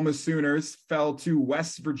Oklahoma Sooners fell to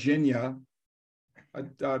West Virginia,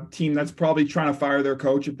 a team that's probably trying to fire their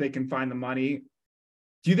coach if they can find the money.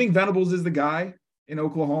 Do you think Venables is the guy in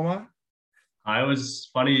Oklahoma? I was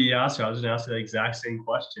funny you asked. I was going to ask the exact same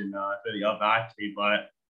question if he got back to me, but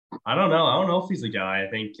I don't know. I don't know if he's the guy. I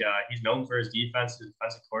think he's known for his defense, his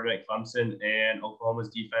defensive coordinator at Clemson, and Oklahoma's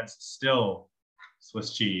defense is still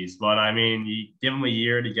Swiss cheese. But I mean, you give him a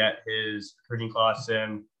year to get his recruiting class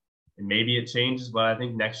in, and maybe it changes. But I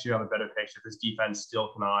think next year I have a better picture. This defense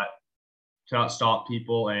still cannot stop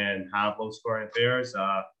people and have low scoring affairs.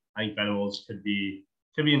 I think Venables could be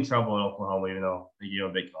could be in trouble in Oklahoma, even though they give him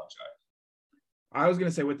a big contract. I was going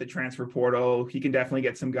to say with the transfer portal, he can definitely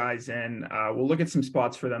get some guys in. We'll look at some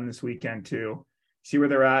spots for them this weekend too. See where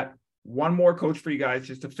they're at. One more coach for you guys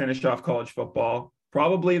just to finish off college football.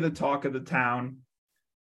 Probably the talk of the town.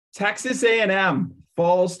 Texas A&M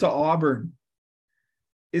falls to Auburn.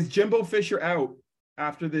 Is Jimbo Fisher out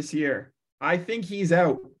after this year? I think he's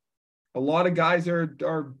out. A lot of guys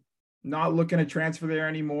are not looking to transfer there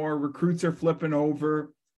anymore. Recruits are flipping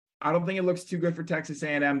over. I don't think it looks too good for Texas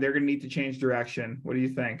A&M. They're going to need to change direction. What do you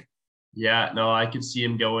think? Yeah, no, I could see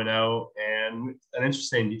him going out. And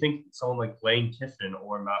interesting, do you think someone like Lane Kiffin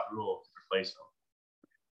or Matt Rule could replace him?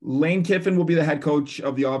 Lane Kiffin will be the head coach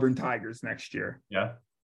of the Auburn Tigers next year. Yeah.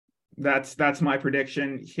 That's my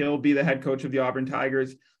prediction. He'll be the head coach of the Auburn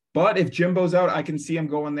Tigers. But if Jimbo's out, I can see him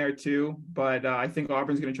going there too. But I think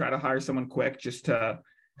Auburn's going to try to hire someone quick just to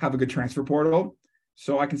have a good transfer portal.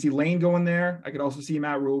 So I can see Lane going there. I could also see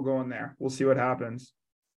Matt Rule going there. We'll see what happens.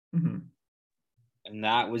 Mm-hmm. And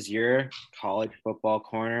that was your college football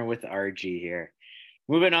corner with RG here.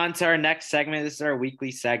 Moving on to our next segment. This is our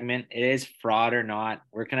weekly segment. It is fraud or not.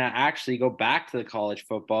 We're going to actually go back to the college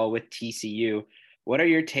football with TCU. What are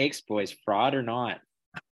your takes, boys? Fraud or not?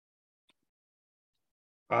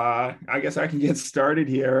 I guess I can get started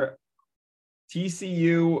here.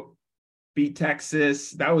 TCU beat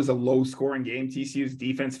Texas. That was a low-scoring game. TCU's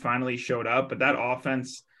defense finally showed up, but that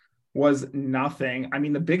offense was nothing. I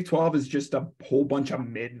mean, the Big 12 is just a whole bunch of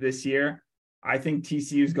mid this year. I think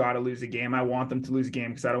TCU's got to lose a game. I want them to lose a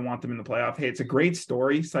game because I don't want them in the playoff. Hey, it's a great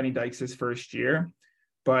story. Sonny Dykes' first year,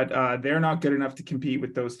 but they're not good enough to compete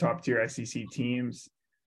with those top-tier SEC teams.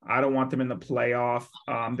 I don't want them in the playoff.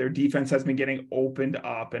 Their defense has been getting opened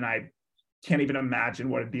up, and I can't even imagine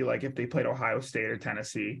what it'd be like if they played Ohio State or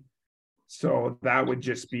Tennessee. So that would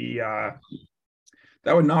just be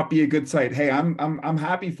that would not be a good sight. Hey, I'm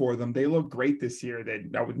happy for them. They look great this year.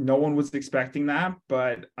 No one was expecting that,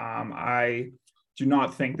 but I do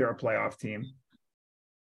not think they're a playoff team.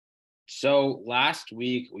 So last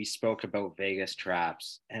week we spoke about Vegas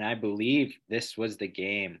traps, and I believe this was the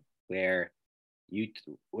game where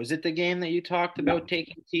was it the game that you talked about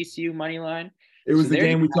taking TCU money line? It was the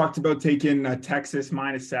game we talked about taking Texas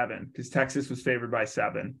 -7 because Texas was favored by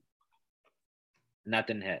 7. And that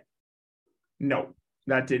didn't hit. No,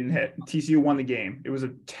 that didn't hit. TCU won the game. It was a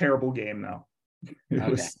terrible game though. It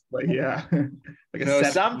was like, yeah. Like so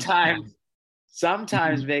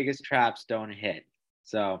sometimes Vegas traps don't hit.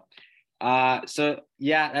 So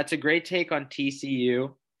yeah, that's a great take on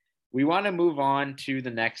TCU. We want to move on to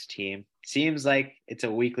the next team. Seems like it's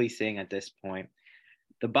a weekly thing at this point.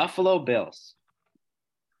 The Buffalo Bills.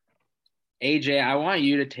 AJ, I want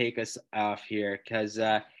you to take us off here because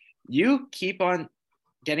you keep on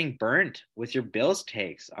getting burnt with your Bills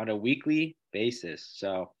takes on a weekly basis.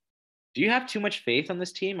 So do you have too much faith on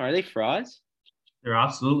this team? Are they frauds? They're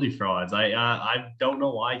absolutely frauds. I don't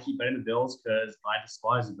know why I keep betting the Bills because I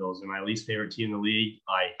despise the Bills. They're my least favorite team in the league.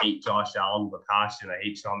 I hate Josh Allen with a passion. I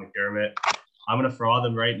hate Sean McDermott. I'm going to fraud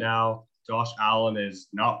them right now. Josh Allen is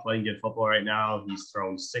not playing good football right now. He's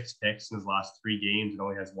thrown 6 picks in his last 3 games and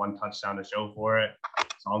only has 1 touchdown to show for it.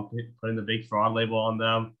 So I'm putting the big fraud label on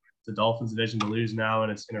them. It's the Dolphins division to lose now,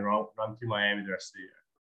 and it's going to run through Miami the rest of the year.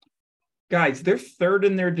 Guys, they're third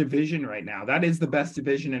in their division right now. That is the best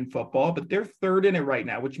division in football, but they're third in it right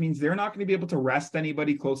now, which means they're not going to be able to rest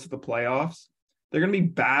anybody close to the playoffs. They're going to be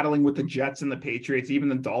battling with the Jets and the Patriots, even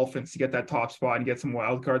the Dolphins, to get that top spot and get some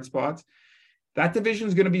wild card spots. That division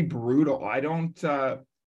is going to be brutal. I don't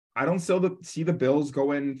still see the Bills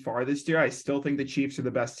going far this year. I still think the Chiefs are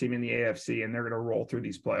the best team in the AFC, and they're going to roll through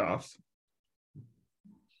these playoffs.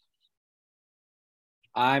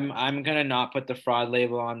 I'm gonna not put the fraud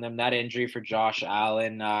label on them. That injury for Josh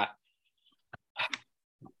Allen,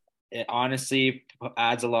 it honestly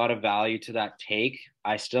adds a lot of value to that take.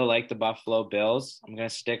 I still like the Buffalo Bills. I'm gonna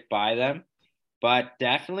stick by them, but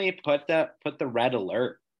definitely put the red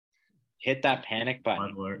alert. Hit that panic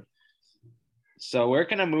button. Alert. So we're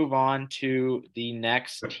gonna move on to the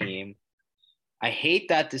next team. I hate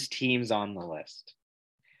that this team's on the list,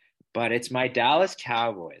 but it's my Dallas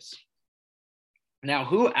Cowboys. Now,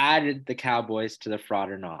 who added the Cowboys to the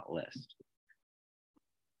fraud or not list?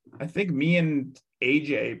 I think me and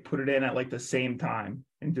AJ put it in at like the same time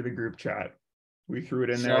into the group chat. We threw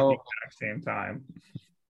it in there at the exact same time.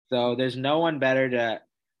 So there's no one better to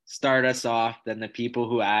start us off than the people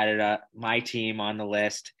who added my team on the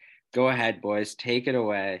list. Go ahead, boys. Take it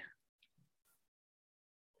away.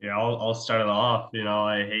 Yeah, I'll start it off.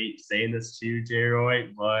 I hate saying this to you, J.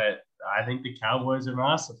 Roy, but I think the Cowboys are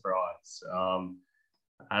massive frauds.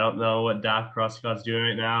 I don't know what Dak Prescott's doing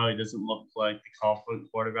right now. He doesn't look like the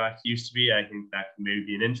confident quarterback he used to be. I think that could maybe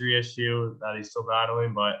be an injury issue that he's still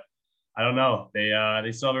battling, but I don't know.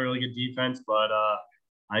 They still have a really good defense, but I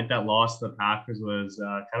think that loss to the Packers was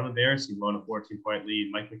kind of embarrassing, blowing a 14-point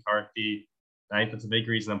lead. Mike McCarthy, I think that's a big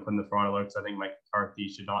reason I'm putting the fraud alert. I think Mike McCarthy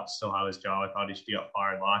should not still have his job. I thought he should be up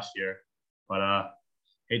fired last year, but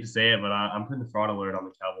hate to say it, but I'm putting the fraud alert on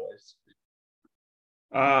the Cowboys.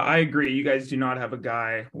 I agree. You guys do not have a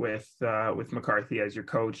guy with McCarthy as your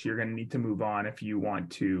coach. You're going to need to move on if you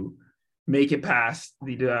want to make it past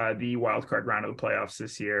the wild card round of the playoffs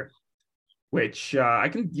this year. Which you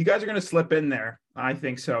guys are going to slip in there. I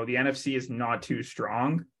think so. The NFC is not too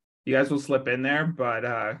strong. You guys will slip in there, but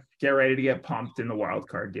get ready to get pumped in the wild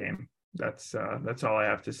card game. That's all I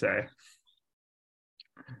have to say.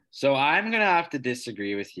 So I'm going to have to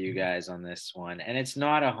disagree with you guys on this one, and it's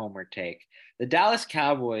not a homer take. The Dallas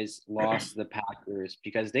Cowboys lost to the Packers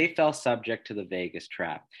because they fell subject to the Vegas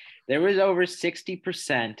trap. There was over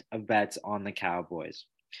 60% of bets on the Cowboys.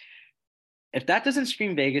 If that doesn't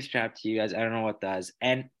scream Vegas trap to you guys, I don't know what does.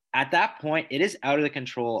 And at that point, it is out of the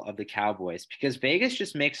control of the Cowboys because Vegas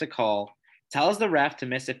just makes a call, tells the ref to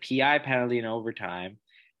miss a PI penalty in overtime.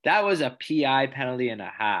 That was a PI penalty and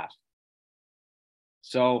a half.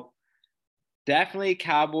 So definitely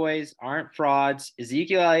Cowboys aren't frauds.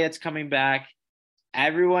 Ezekiel Elliott's coming back.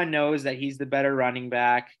 Everyone knows that he's the better running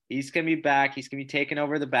back. He's going to be back. He's going to be taking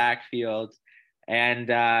over the backfield. And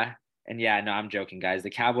yeah, no, I'm joking, guys. The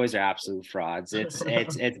Cowboys are absolute frauds. It's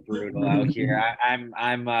brutal out here.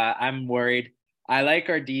 I'm worried. I like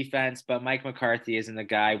our defense, but Mike McCarthy isn't the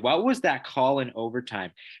guy. What was that call in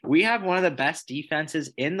overtime? We have one of the best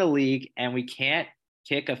defenses in the league, and we can't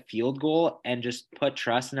kick a field goal and just put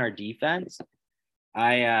trust in our defense.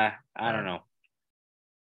 I don't know.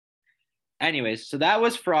 Anyways, so that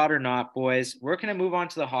was fraud or not, boys. We're going to move on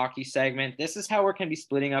to the hockey segment. This is how we're going to be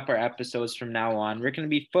splitting up our episodes from now on. We're going to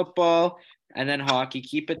be football and then hockey.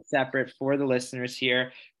 Keep it separate for the listeners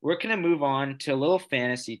here. We're going to move on to a little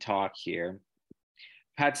fantasy talk here.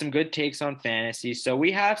 Had some good takes on fantasy. So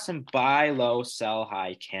we have some buy low, sell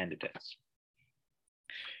high candidates.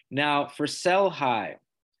 Now, for sell high,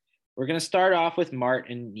 we're going to start off with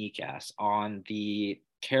Martin Necas on the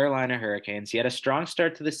Carolina Hurricanes. He had a strong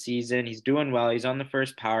start to the season. He's doing well. He's on the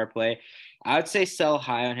first power play. I would say sell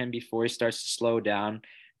high on him before he starts to slow down.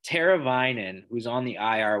 Teravainen, who's on the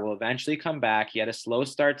IR, will eventually come back. He had a slow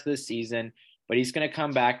start to the season, but he's going to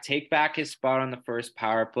come back, take back his spot on the first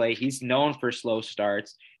power play. He's known for slow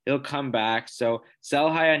starts. He'll come back. So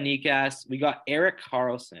sell high on Necas. We got Erik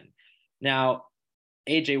Karlsson. Now,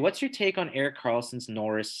 AJ, what's your take on Erik Karlsson's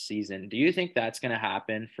Norris season? Do you think that's going to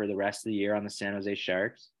happen for the rest of the year on the San Jose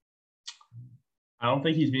Sharks? I don't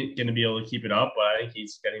think he's going to be able to keep it up, but I think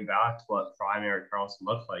he's getting back to what prime Erik Karlsson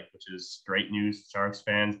looked like, which is great news to Sharks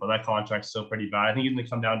fans. But that contract's still pretty bad. I think he's going to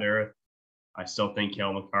come down to earth. I still think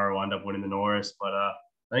Cale Makar will end up winning the Norris, but I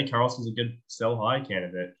think Karlsson's a good sell high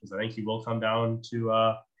candidate because I think he will come down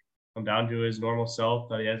to his normal self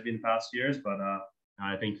that he has been the past years. But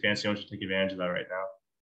I think fantasy owners should take advantage of that right now.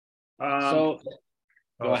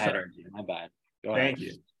 Go ahead, RG. My bad. Go ahead. Thank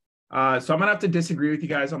you. So I'm going to have to disagree with you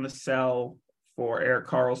guys on the sell for Erik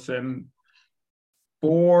Karlsson.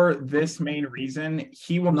 For this main reason,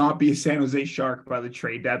 he will not be a San Jose Shark by the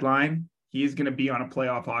trade deadline. He is going to be on a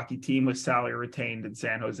playoff hockey team with salary retained in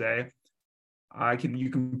San Jose. You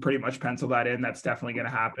can pretty much pencil that in. That's definitely going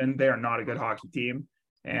to happen. They are not a good hockey team.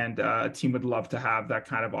 And a team would love to have that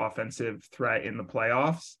kind of offensive threat in the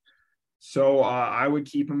playoffs. So I would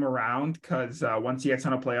keep him around because once he gets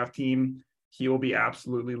on a playoff team, he will be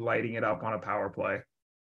absolutely lighting it up on a power play.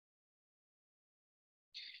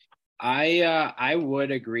 I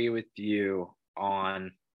would agree with you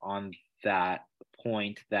on that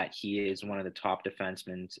point that he is one of the top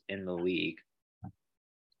defensemen in the league.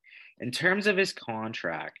 In terms of his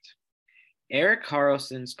contract, Erik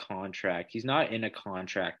Karlsson's contract, he's not in a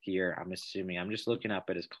contract year, I'm assuming. I'm just looking up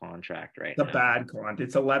at his contract right now. It's a bad contract.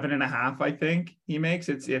 It's 11 and a half, I think he makes.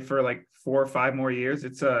 It's if for like 4 or 5 more years.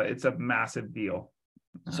 It's a massive deal.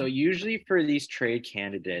 So usually for these trade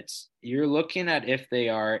candidates, you're looking at if they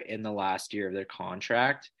are in the last year of their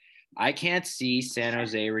contract. I can't see San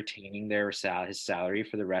Jose retaining his salary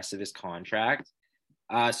for the rest of his contract.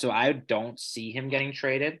 So I don't see him getting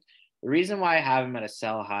traded. The reason why I have him at a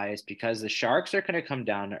sell high is because the Sharks are going to come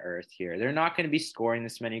down to earth here. They're not going to be scoring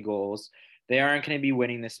this many goals. They aren't going to be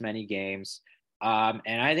winning this many games. And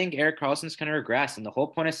I think Erik Karlsson's going to regress. And the whole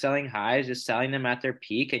point of selling high is just selling them at their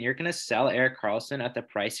peak. And you're going to sell Erik Karlsson at the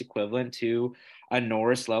price equivalent to a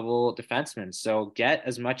Norris level defenseman. So get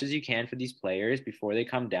as much as you can for these players before they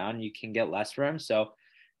come down. You can get less for them. So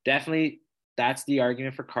definitely that's the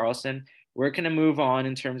argument for Carlson. We're going to move on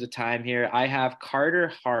in terms of time here. I have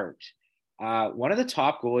Carter Hart, one of the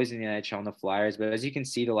top goalies in the NHL on the Flyers. But as you can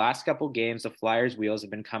see, the last couple games, the Flyers' wheels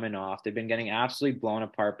have been coming off. They've been getting absolutely blown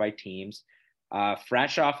apart by teams.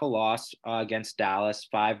 Fresh off a loss against Dallas,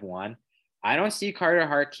 5-1. I don't see Carter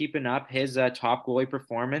Hart keeping up his top goalie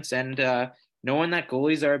performance. And knowing that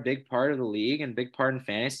goalies are a big part of the league and big part in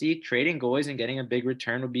fantasy, trading goalies and getting a big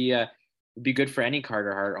return would be good for any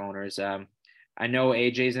Carter Hart owners. I know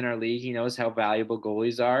AJ's in our league. He knows how valuable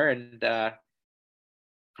goalies are, and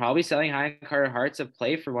probably selling high on Carter Hart's a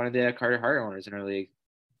play for one of the Carter Hart owners in our league.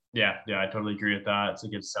 Yeah, I totally agree with that. It's a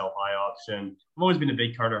good sell high option. I've always been a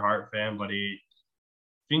big Carter Hart fan, but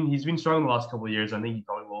he's been strong the last couple of years. I think he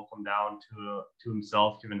probably will come down to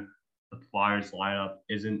himself, given the Flyers lineup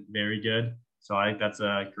isn't very good. So I think that's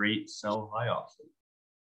a great sell high option.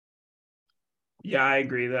 Yeah, I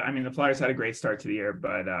agree. The Flyers had a great start to the year,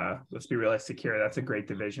 but let's be realistic here. That's a great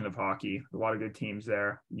division of hockey. A lot of good teams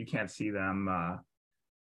there. You can't see them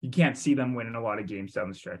winning a lot of games down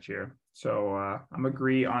the stretch here. So I'm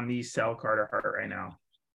agree on the sell Carter Hart right now.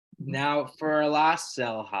 Now for our last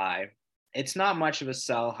sell high, it's not much of a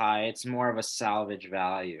sell high. It's more of a salvage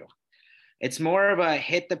value. It's more of a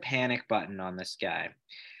hit the panic button on this guy.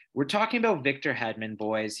 We're talking about Victor Hedman,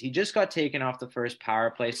 boys. He just got taken off the first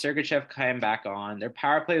power play. Sergachev came back on. Their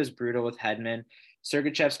power play was brutal with Hedman.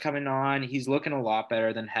 Sergachev's coming on. He's looking a lot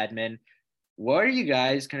better than Hedman. What are you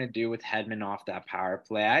guys going to do with Hedman off that power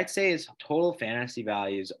play? I'd say his total fantasy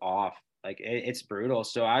value is off. Like, it's brutal.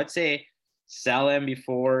 So I'd say sell him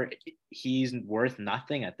before he's worth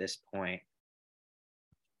nothing at this point.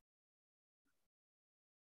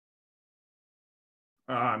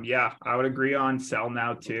 Yeah, I would agree on sell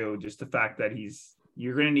now too. Just the fact that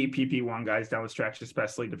you're going to need PP1 guys down the stretch,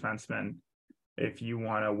 especially defensemen, if you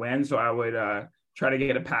want to win. So I would try to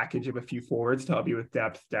get a package of a few forwards to help you with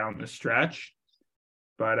depth down the stretch.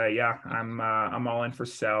 But yeah, I'm all in for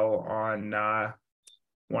sell on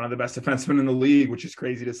one of the best defensemen in the league, which is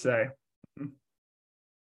crazy to say.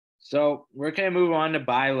 So we're going to move on to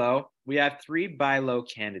buy low. We have 3 buy low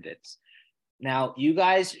candidates. Now, you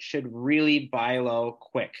guys should really buy low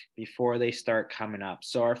quick before they start coming up.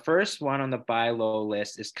 So our first one on the buy low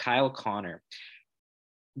list is Kyle Connor.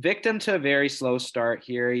 Victim to a very slow start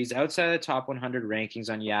here. He's outside of the top 100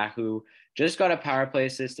 rankings on Yahoo. Just got a power play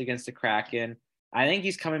assist against the Kraken. I think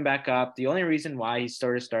he's coming back up. The only reason why he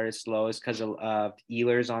started slow is because of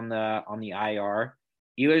Ehlers on the IR.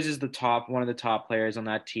 Ehlers is one of the top players on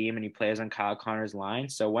that team, and he plays on Kyle Connor's line.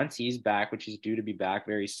 So once he's back, which he's due to be back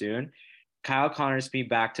very soon, Kyle Connor's be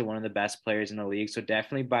back to one of the best players in the league, so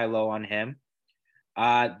definitely buy low on him.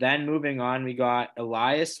 Then moving on, we got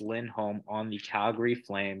Elias Lindholm on the Calgary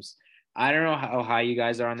Flames. I don't know how high you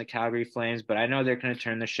guys are on the Calgary Flames, but I know they're going to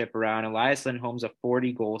turn the ship around. Elias Lindholm's a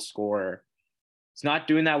 40-goal scorer. He's not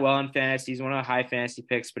doing that well in fantasy. He's one of the high fantasy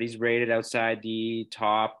picks, but he's rated outside the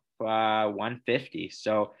top 150.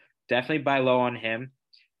 So definitely buy low on him.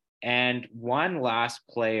 And one last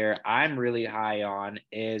player I'm really high on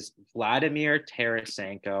is Vladimir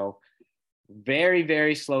Tarasenko. Very,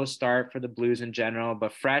 very slow start for the Blues in general,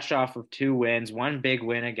 but fresh off of 2 wins, one big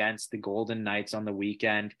win against the Golden Knights on the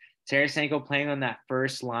weekend. Tarasenko playing on that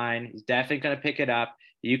first line. He's definitely going to pick it up.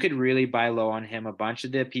 You could really buy low on him. A bunch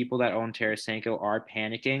of the people that own Tarasenko are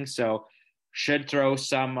panicking, so should throw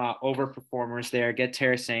some overperformers there. Get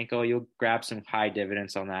Tarasenko. You'll grab some high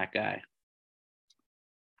dividends on that guy.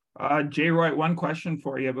 Jay Roy, one question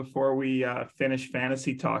for you before we finish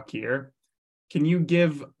fantasy talk here. Can you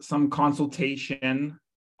give some consultation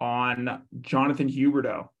on Jonathan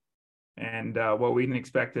Huberdeau and what we can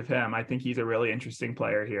expect of him? I think he's a really interesting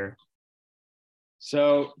player here.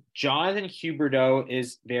 So Jonathan Huberdeau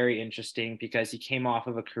is very interesting because he came off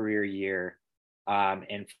of a career year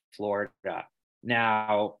in Florida.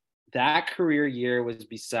 Now, that career year was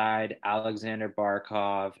beside Alexander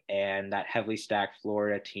Barkov and that heavily stacked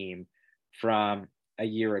Florida team from a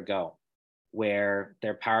year ago, where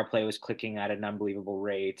their power play was clicking at an unbelievable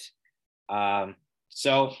rate.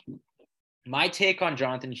 So my take on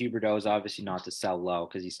Jonathan Huberdeau is obviously not to sell low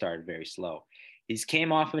because he started very slow. He's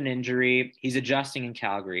came off of an injury. He's adjusting in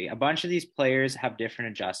Calgary. A bunch of these players have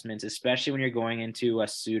different adjustments, especially when you're going into a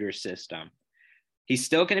suitor system. He's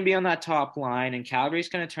still going to be on that top line, and Calgary's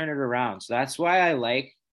going to turn it around. So that's why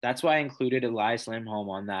I included Elias Lindholm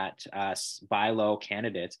on that buy low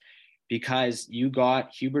candidates, because you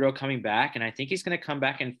got Huberdeau coming back, and I think he's going to come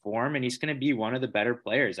back in form, and he's going to be one of the better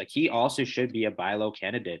players. Like, he also should be a buy low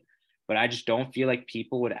candidate, but I just don't feel like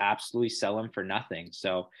people would absolutely sell him for nothing.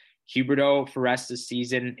 So Huberdeau for rest of the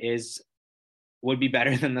season is would be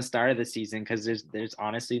better than the start of the season because there's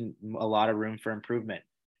honestly a lot of room for improvement.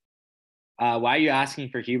 Why are you asking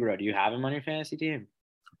for Huberdeau? Do you have him on your fantasy team?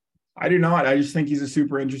 I do not. I just think he's a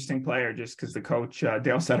super interesting player just because the coach,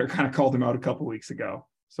 Dale Setter, kind of called him out a couple weeks ago.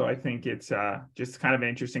 So I think it's just kind of an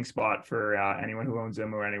interesting spot for anyone who owns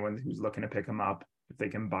him or anyone who's looking to pick him up if they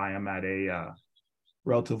can buy him at a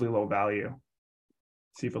relatively low value.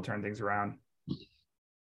 See if he'll turn things around.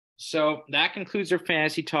 So that concludes our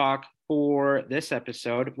fantasy talk for this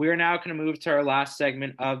episode. We are now going to move to our last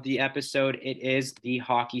segment of the episode. It is the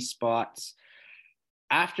hockey spots.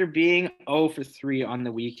 After being 0 for 3 on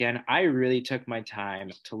the weekend, I really took my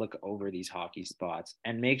time to look over these hockey spots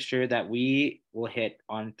and make sure that we will hit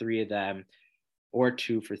on 3 of them or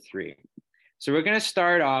 2 for 3. So we're going to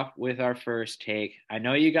start off with our first take. I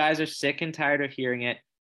know you guys are sick and tired of hearing it,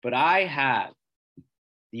 but I have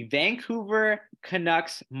the Vancouver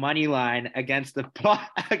Canucks money line against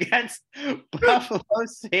against Buffalo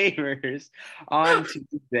Sabres on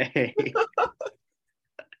Tuesday.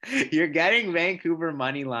 You're getting Vancouver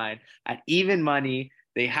money line at even money.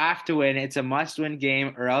 They have to win. It's a must-win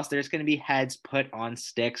game, or else there's going to be heads put on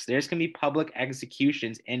sticks. There's going to be public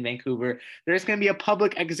executions in Vancouver. There's going to be a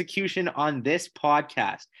public execution on this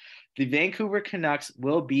podcast. The Vancouver Canucks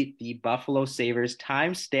will beat the Buffalo Sabres.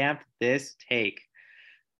 Timestamp this take.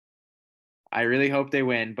 I really hope they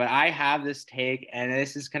win, but I have this take, and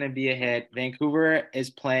this is going to be a hit. Vancouver is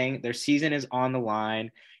playing. Their season is on the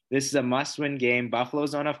line. This is a must-win game.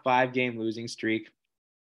 Buffalo's on a 5-game losing streak.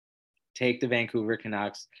 Take the Vancouver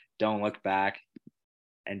Canucks. Don't look back,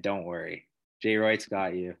 and don't worry. Jay Roy's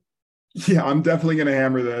got you. Yeah, I'm definitely going to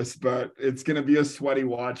hammer this, but it's going to be a sweaty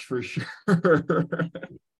watch for sure.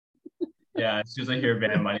 Yeah, as soon as I hear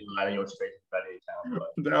Van money line, I go straight to betting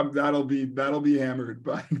account. That'll be hammered,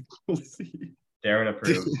 but we'll see. Darren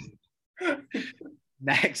approves.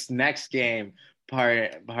 Next game.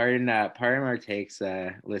 Pardon our takes,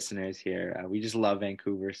 listeners here. We just love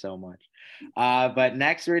Vancouver so much. But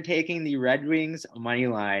next we're taking the Red Wings money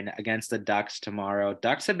line against the Ducks tomorrow.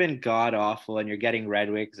 Ducks have been god awful, and you're getting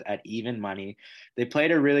Red Wings at even money. They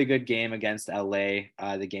played a really good game against LA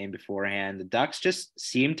the game beforehand. The Ducks just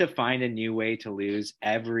seem to find a new way to lose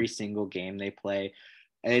every single game they play.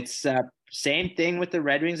 It's same thing with the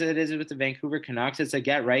Red Wings that it is with the Vancouver Canucks. It's a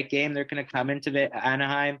get right game. They're going to come into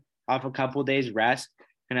Anaheim off a couple days rest,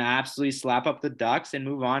 going to absolutely slap up the Ducks and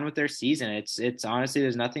move on with their season. It's honestly,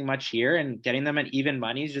 there's nothing much here, and getting them at even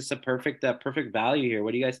money is just a perfect value here.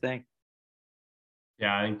 What do you guys think?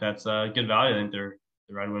 Yeah, I think that's a good value. I think the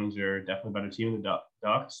Red Wings are definitely a better team than the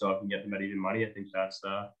Ducks, so if you can get them at even money, I think that's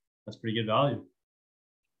pretty good value.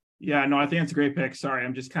 Yeah, no, I think it's a great pick. Sorry,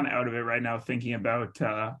 I'm just kind of out of it right now thinking about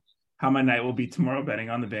how my night will be tomorrow betting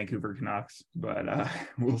on the Vancouver Canucks, but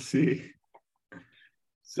we'll see.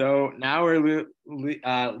 So now we're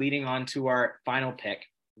leading on to our final pick.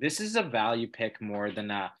 This is a value pick more than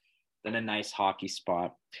a nice hockey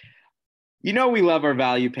spot. You know, we love our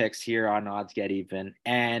value picks here on Odds Get Even,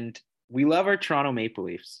 and we love our Toronto Maple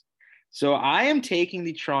Leafs. So I am taking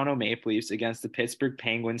the Toronto Maple Leafs against the Pittsburgh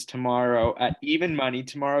Penguins tomorrow at even money.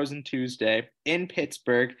 Tomorrow's and Tuesday in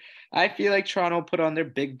Pittsburgh. I feel like Toronto put on their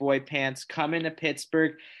big boy pants, come into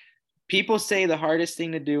Pittsburgh. People say the hardest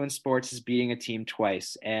thing to do in sports is beating a team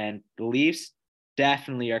twice, and the Leafs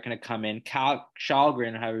definitely are going to come in. Cal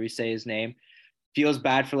Shalgren, however you say his name, feels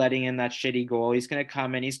bad for letting in that shitty goal. He's going to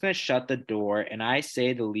come in. He's going to shut the door, and I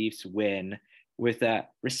say the Leafs win with a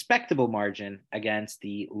respectable margin against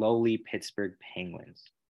the lowly Pittsburgh Penguins.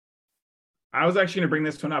 I was actually going to bring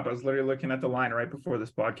this one up. I was literally looking at the line right before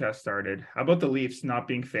this podcast started. How about the Leafs not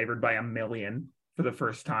being favored by $1 million for the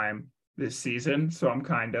first time this season? So I'm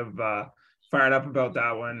kind of fired up about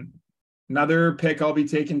that one. Another pick I'll be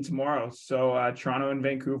taking tomorrow. So Toronto and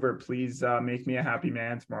Vancouver, please make me a happy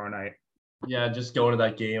man tomorrow night. Yeah, just going to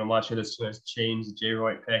that game. I'm not sure this is going to change the Jay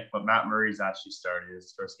Roy pick, but Matt Murray's actually started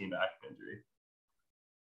his first game back from injury.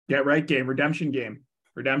 Get right game.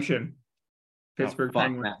 Redemption. Pittsburgh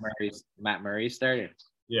Penguins. Matt Murray started.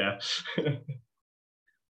 Yeah.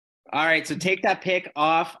 All right, so take that pick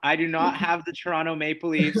off. I do not have the Toronto Maple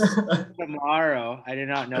Leafs tomorrow. I did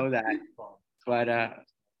not know that, but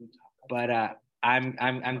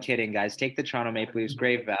I'm kidding, guys. Take the Toronto Maple Leafs,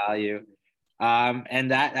 great value.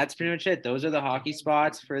 And that's pretty much it. Those are the hockey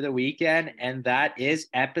spots for the weekend, and that is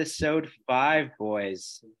episode 5,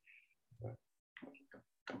 boys.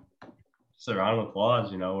 So round of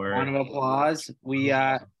applause, round of applause.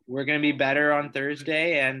 We're gonna be better on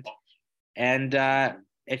Thursday, and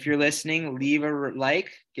if you're listening, leave a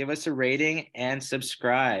like, give us a rating, and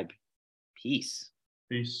subscribe. Peace.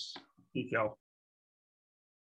 Peace, y'all.